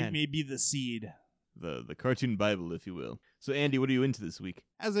 Oh man. It may be the seed. The cartoon Bible, if you will. So Andy, what are you into this week?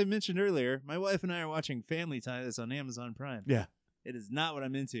 As I mentioned earlier, my wife and I are watching Family Ties on Amazon Prime. Yeah. It is not what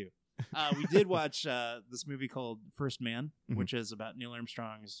I'm into. We did watch this movie called First Man, which is about Neil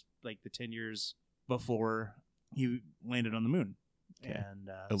Armstrong's like the 10 years before he landed on the moon. Okay. And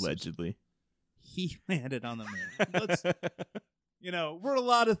allegedly. He landed on the moon. We're a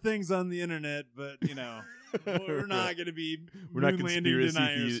lot of things on the internet, but we're not going to be we're not moon landing conspiracy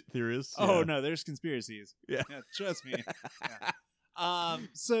deniers. theorists. Oh Yeah. no, there's conspiracies. Yeah. Trust me. Yeah.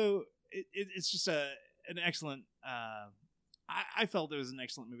 So it's just an excellent. I felt it was an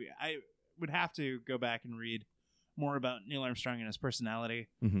excellent movie. I would have to go back and read more about Neil Armstrong and his personality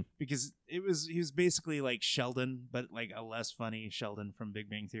because he was basically like Sheldon, but like a less funny Sheldon from Big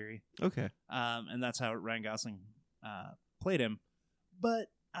Bang Theory. Okay. And that's how Ryan Gosling played him. But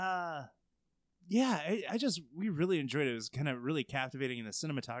we really enjoyed it. It was kind of really captivating, and the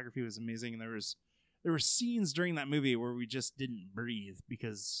cinematography was amazing. And there were scenes during that movie where we just didn't breathe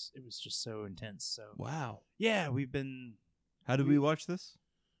because it was just so intense. So wow. Yeah, we've been. How did we watch this?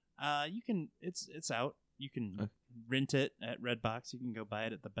 You can. It's out. You can rent it at Redbox. You can go buy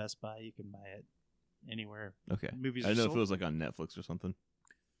it at the Best Buy. You can buy it anywhere. Okay. Movies. I don't are know sold. if it was like on Netflix or something.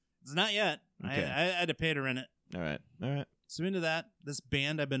 It's not yet. Okay. I had to pay to rent it. All right. So into that, this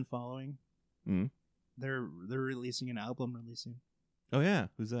band I've been following. Mm. They're releasing an album really soon. Oh yeah,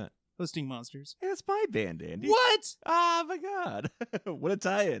 who's that? Hosting Monsters. Hey, that's my band, Andy. What? Oh my god, what a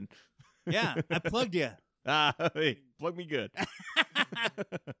tie-in! Yeah, I plugged you. Hey, plug me good.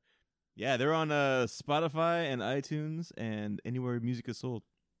 Yeah, they're on Spotify and iTunes and anywhere music is sold.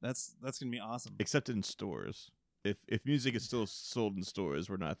 That's gonna be awesome. Except in stores. If music is still sold in stores,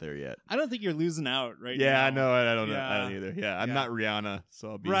 we're not there yet. I don't think you're losing out right now. Yeah, I know. I don't know. Yeah. I don't either. Yeah, I'm Yeah. not Rihanna,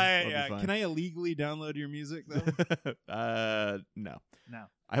 so I'll be right. I'll Yeah. be fine. Can I illegally download your music though? No. No.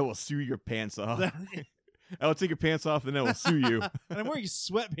 I will sue your pants off. I will take your pants off and then I will sue you. And I'm wearing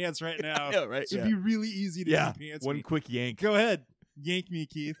sweatpants right now. Yeah, right. So yeah. it'd be really easy to pants One me. quick yank. Go ahead. Yank me,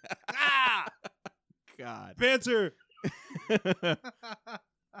 Keith. Ah! God. Panther.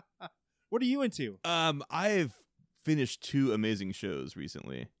 What are you into? I've finished 2 amazing shows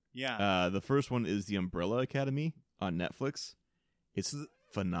recently. Yeah. The first one is The Umbrella Academy on Netflix. It's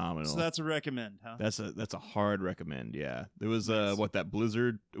phenomenal. So that's a recommend, huh? That's a hard recommend. Yeah. There was Nice. that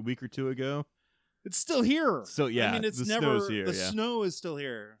blizzard a week or 2 ago. It's still here. So yeah, I mean, it's the never. snow's here, the yeah. snow is still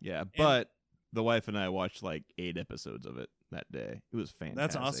here. Yeah, but the wife and I watched like 8 episodes of it that day. It was fantastic.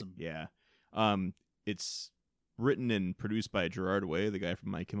 That's awesome. Yeah. It's written and produced by Gerard Way, the guy from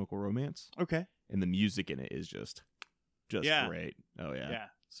My Chemical Romance, Okay. and the music in it is just Yeah. great. Oh yeah. Yeah.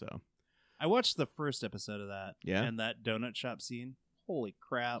 So I watched the first episode of that. Yeah? And that donut shop scene. Holy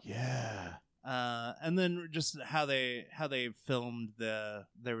crap. yeah, And then just how they filmed the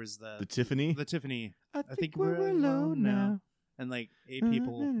Tiffany. the Tiffany, I think we're alone now. And like 8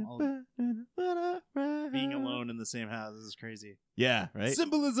 people all being alone in the same house. This is crazy. Yeah. Right.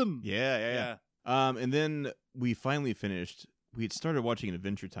 Symbolism. Yeah. And then we finally finished. We had started watching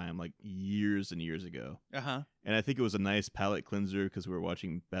Adventure Time like years and years ago. Uh-huh. And I think it was a nice palate cleanser because we were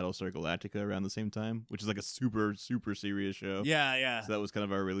watching Battlestar Galactica around the same time, which is like a super, super serious show. Yeah. So that was kind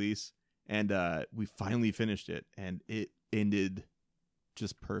of our release. And we finally finished it, and it ended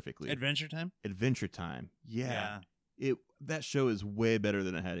just perfectly. Adventure Time? Adventure Time. Yeah. That show is way better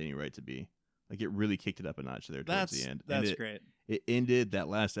than it had any right to be. Like, it really kicked it up a notch there towards the end. That's And great. It ended. That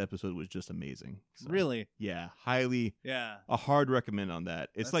last episode was just amazing. So, Really? Yeah. Highly. Yeah. A hard recommend on that.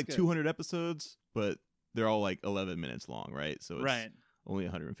 It's That's like good. 200 episodes, but they're all like 11 minutes long, right? So it's Right. only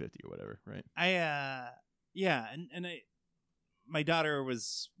 150 or whatever, right? My daughter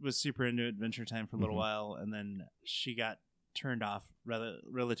was super into Adventure Time for a little Mhm. while, and then she got turned off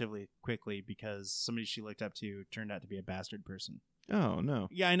relatively quickly because somebody she looked up to turned out to be a bastard person. Oh no.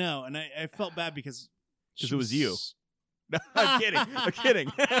 Yeah, I know, and I felt bad because It was you. I'm kidding. I'm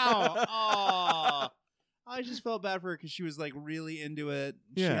kidding. Ow. Oh. I just felt bad for her because she was like really into it.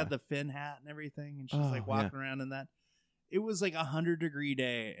 She Yeah. had the Finn hat and everything, and she was like Oh, walking around in that. It was like 100-degree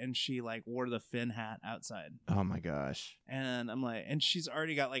day, and she like wore the Finn hat outside. Oh my gosh. And I'm like, and she's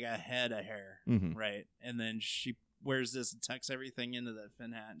already got like a head of hair, Mhm. right? And then she wears this and tucks everything into the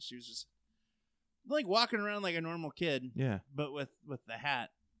Finn hat, and she was just like walking around like a normal kid, Yeah. but with the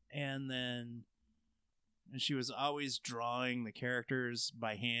hat. And she was always drawing the characters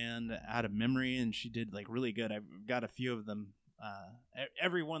by hand out of memory, and she did like really good. I've got a few of them.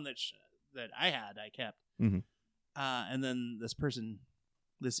 Every one that I had, I kept. Mhm. And then this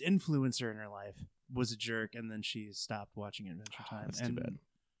influencer in her life was a jerk, and then she stopped watching Adventure Time. That's and too bad.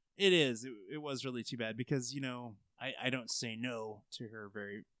 It is. It was really too bad because, I don't say no to her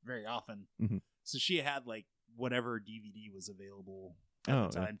very, very often. Mhm. So she had like whatever DVD was available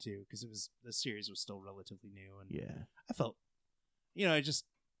at the time too, because the series was still relatively new, and Yeah. I felt, I just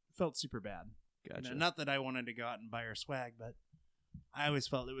felt super bad. Gotcha. Not that I wanted to go out and buy her swag, but I always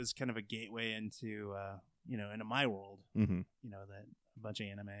felt it was kind of a gateway into, into my world. Mm-hmm. That a bunch of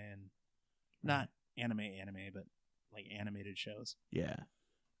anime and not anime, but like animated shows. Yeah.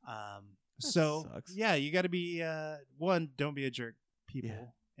 So sucks. yeah, you got to be one. Don't be a jerk, people. Yeah.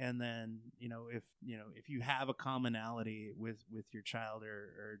 And then if you have a commonality with your child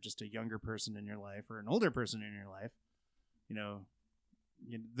or just a younger person in your life or an older person in your life,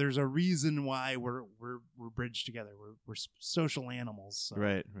 there's a reason why we're bridged together. We're social animals. So,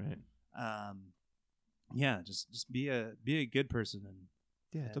 Right. yeah, just be a good person and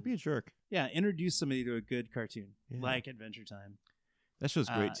Yeah. Don't be a jerk. introduce somebody to a good cartoon Yeah. like Adventure Time. That show's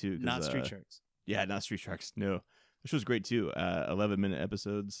great too. 'Cause, Not Street Sharks. Yeah, not Street Sharks. No, the show's great too. 11-minute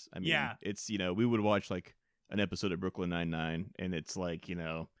episodes. I mean, Yeah. it's we would watch like an episode of Brooklyn Nine-Nine, and it's like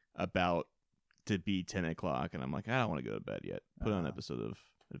about to be 10 o'clock, and I'm like, I don't want to go to bed yet. Put on an episode of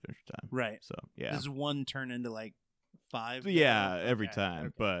Adventure Time. Right. So yeah, Does one turn into like 5? yeah, every Okay, time.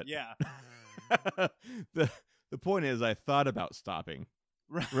 okay. But Yeah. the point is, I thought about stopping.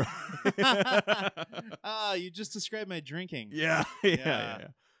 Right. Right. You just described my drinking. Yeah.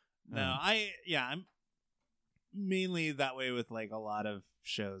 No, I'm mainly that way with like a lot of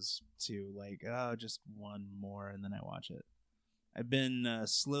shows too. Like, just one more and then I watch it. I've been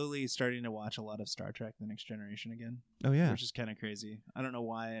slowly starting to watch a lot of Star Trek: The Next Generation again. Oh yeah. Which is kind of crazy. I don't know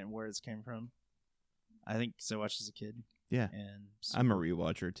why and where this came from. I think because I watched as a kid. Yeah. And I'm a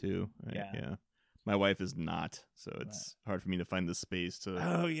rewatcher too. Yeah. Yeah. My wife is not, so it's hard for me to find the space to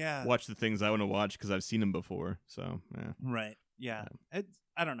oh yeah, watch the things I want to watch because I've seen them before. So yeah. right, yeah.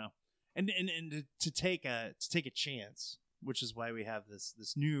 I don't know, and to take a chance, which is why we have this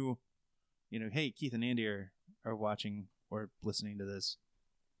new, hey, Keith and Andy are watching or listening to this,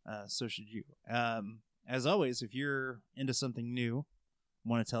 so should you. As always, if you're into something new,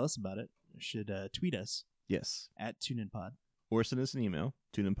 want to tell us about it, you should tweet us Yes. at TuneInPod. Or send us an email,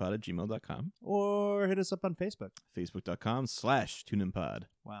 tuneinpod@gmail.com. Or hit us up on Facebook. Facebook.com/tuneinpod.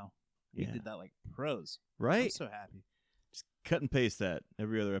 Wow. We Yeah. did that like pros. Right? I'm so happy. Just cut and paste that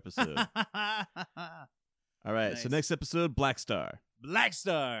every other episode. All right. So Nice. next episode, Black Star. Black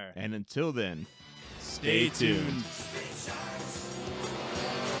Star. And until then, Stay tuned.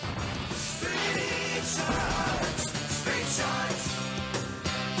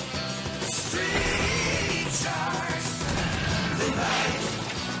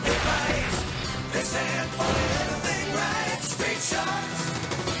 They stand for everything right. Street Sharks.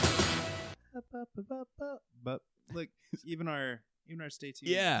 But look, even our stay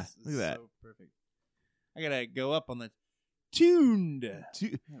tuned. Yeah, is look at that. So perfect. I gotta go up on the tuned.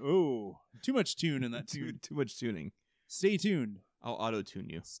 too Too much tune in that tune. much tuning. Stay tuned. I'll auto tune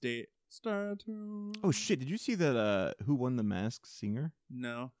you. Stay tuned. Oh shit! Did you see that? Who Won the Masked Singer?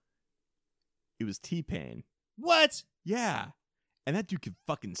 No. It was T-Pain. What? Yeah, and that dude can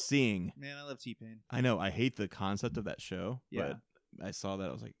fucking sing. Man, I love T-Pain. I know. I hate the concept of that show. Yeah. But I saw that.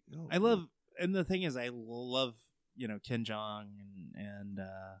 I was like, oh, I love, and the thing is, I love Ken Jeong and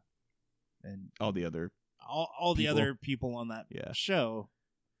all the other. all the people. other people on that Yeah. show.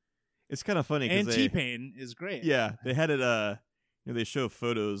 It's kind of funny And because T-Pain is great. Yeah, they had it. They show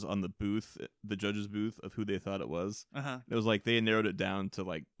photos on the booth, the judge's booth, of who they thought it was. Uh-huh. It was like they narrowed it down to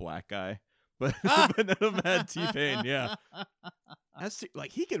like black guy, but but none of them had T-Pain. Yeah, that's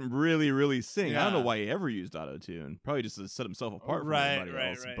like he can really, really sing. I don't know Yeah. why he ever used auto tune. Probably just to set himself apart from Right, everybody right,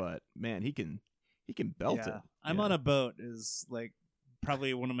 else. right. But man, he can belt Yeah. it. I'm Yeah. on a boat is like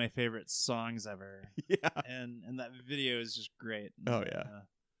probably one of my favorite songs ever. Yeah. And that video is just great. Oh, yeah.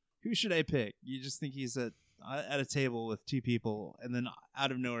 Who should I pick? You just think he's at a table with two people, and then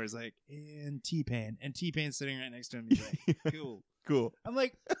out of nowhere is like, and T-Pain. And T-Pain's sitting right next to him. He's like, cool. Cool. I'm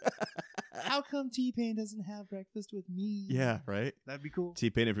like, how come T-Pain doesn't have breakfast with me? Yeah, right? That'd be cool.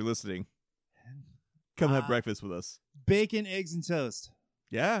 T-Pain, if you're listening, come have breakfast with us. Bacon, eggs, and toast.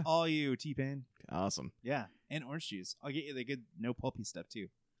 Yeah. All you, T-Pain. Awesome. Yeah. And orange juice. I'll get you the good no pulpy stuff, too.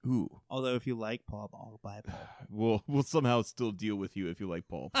 Ooh. Although if you like pulp, I'll buy pulp. We'll somehow still deal with you if you like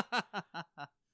pulp.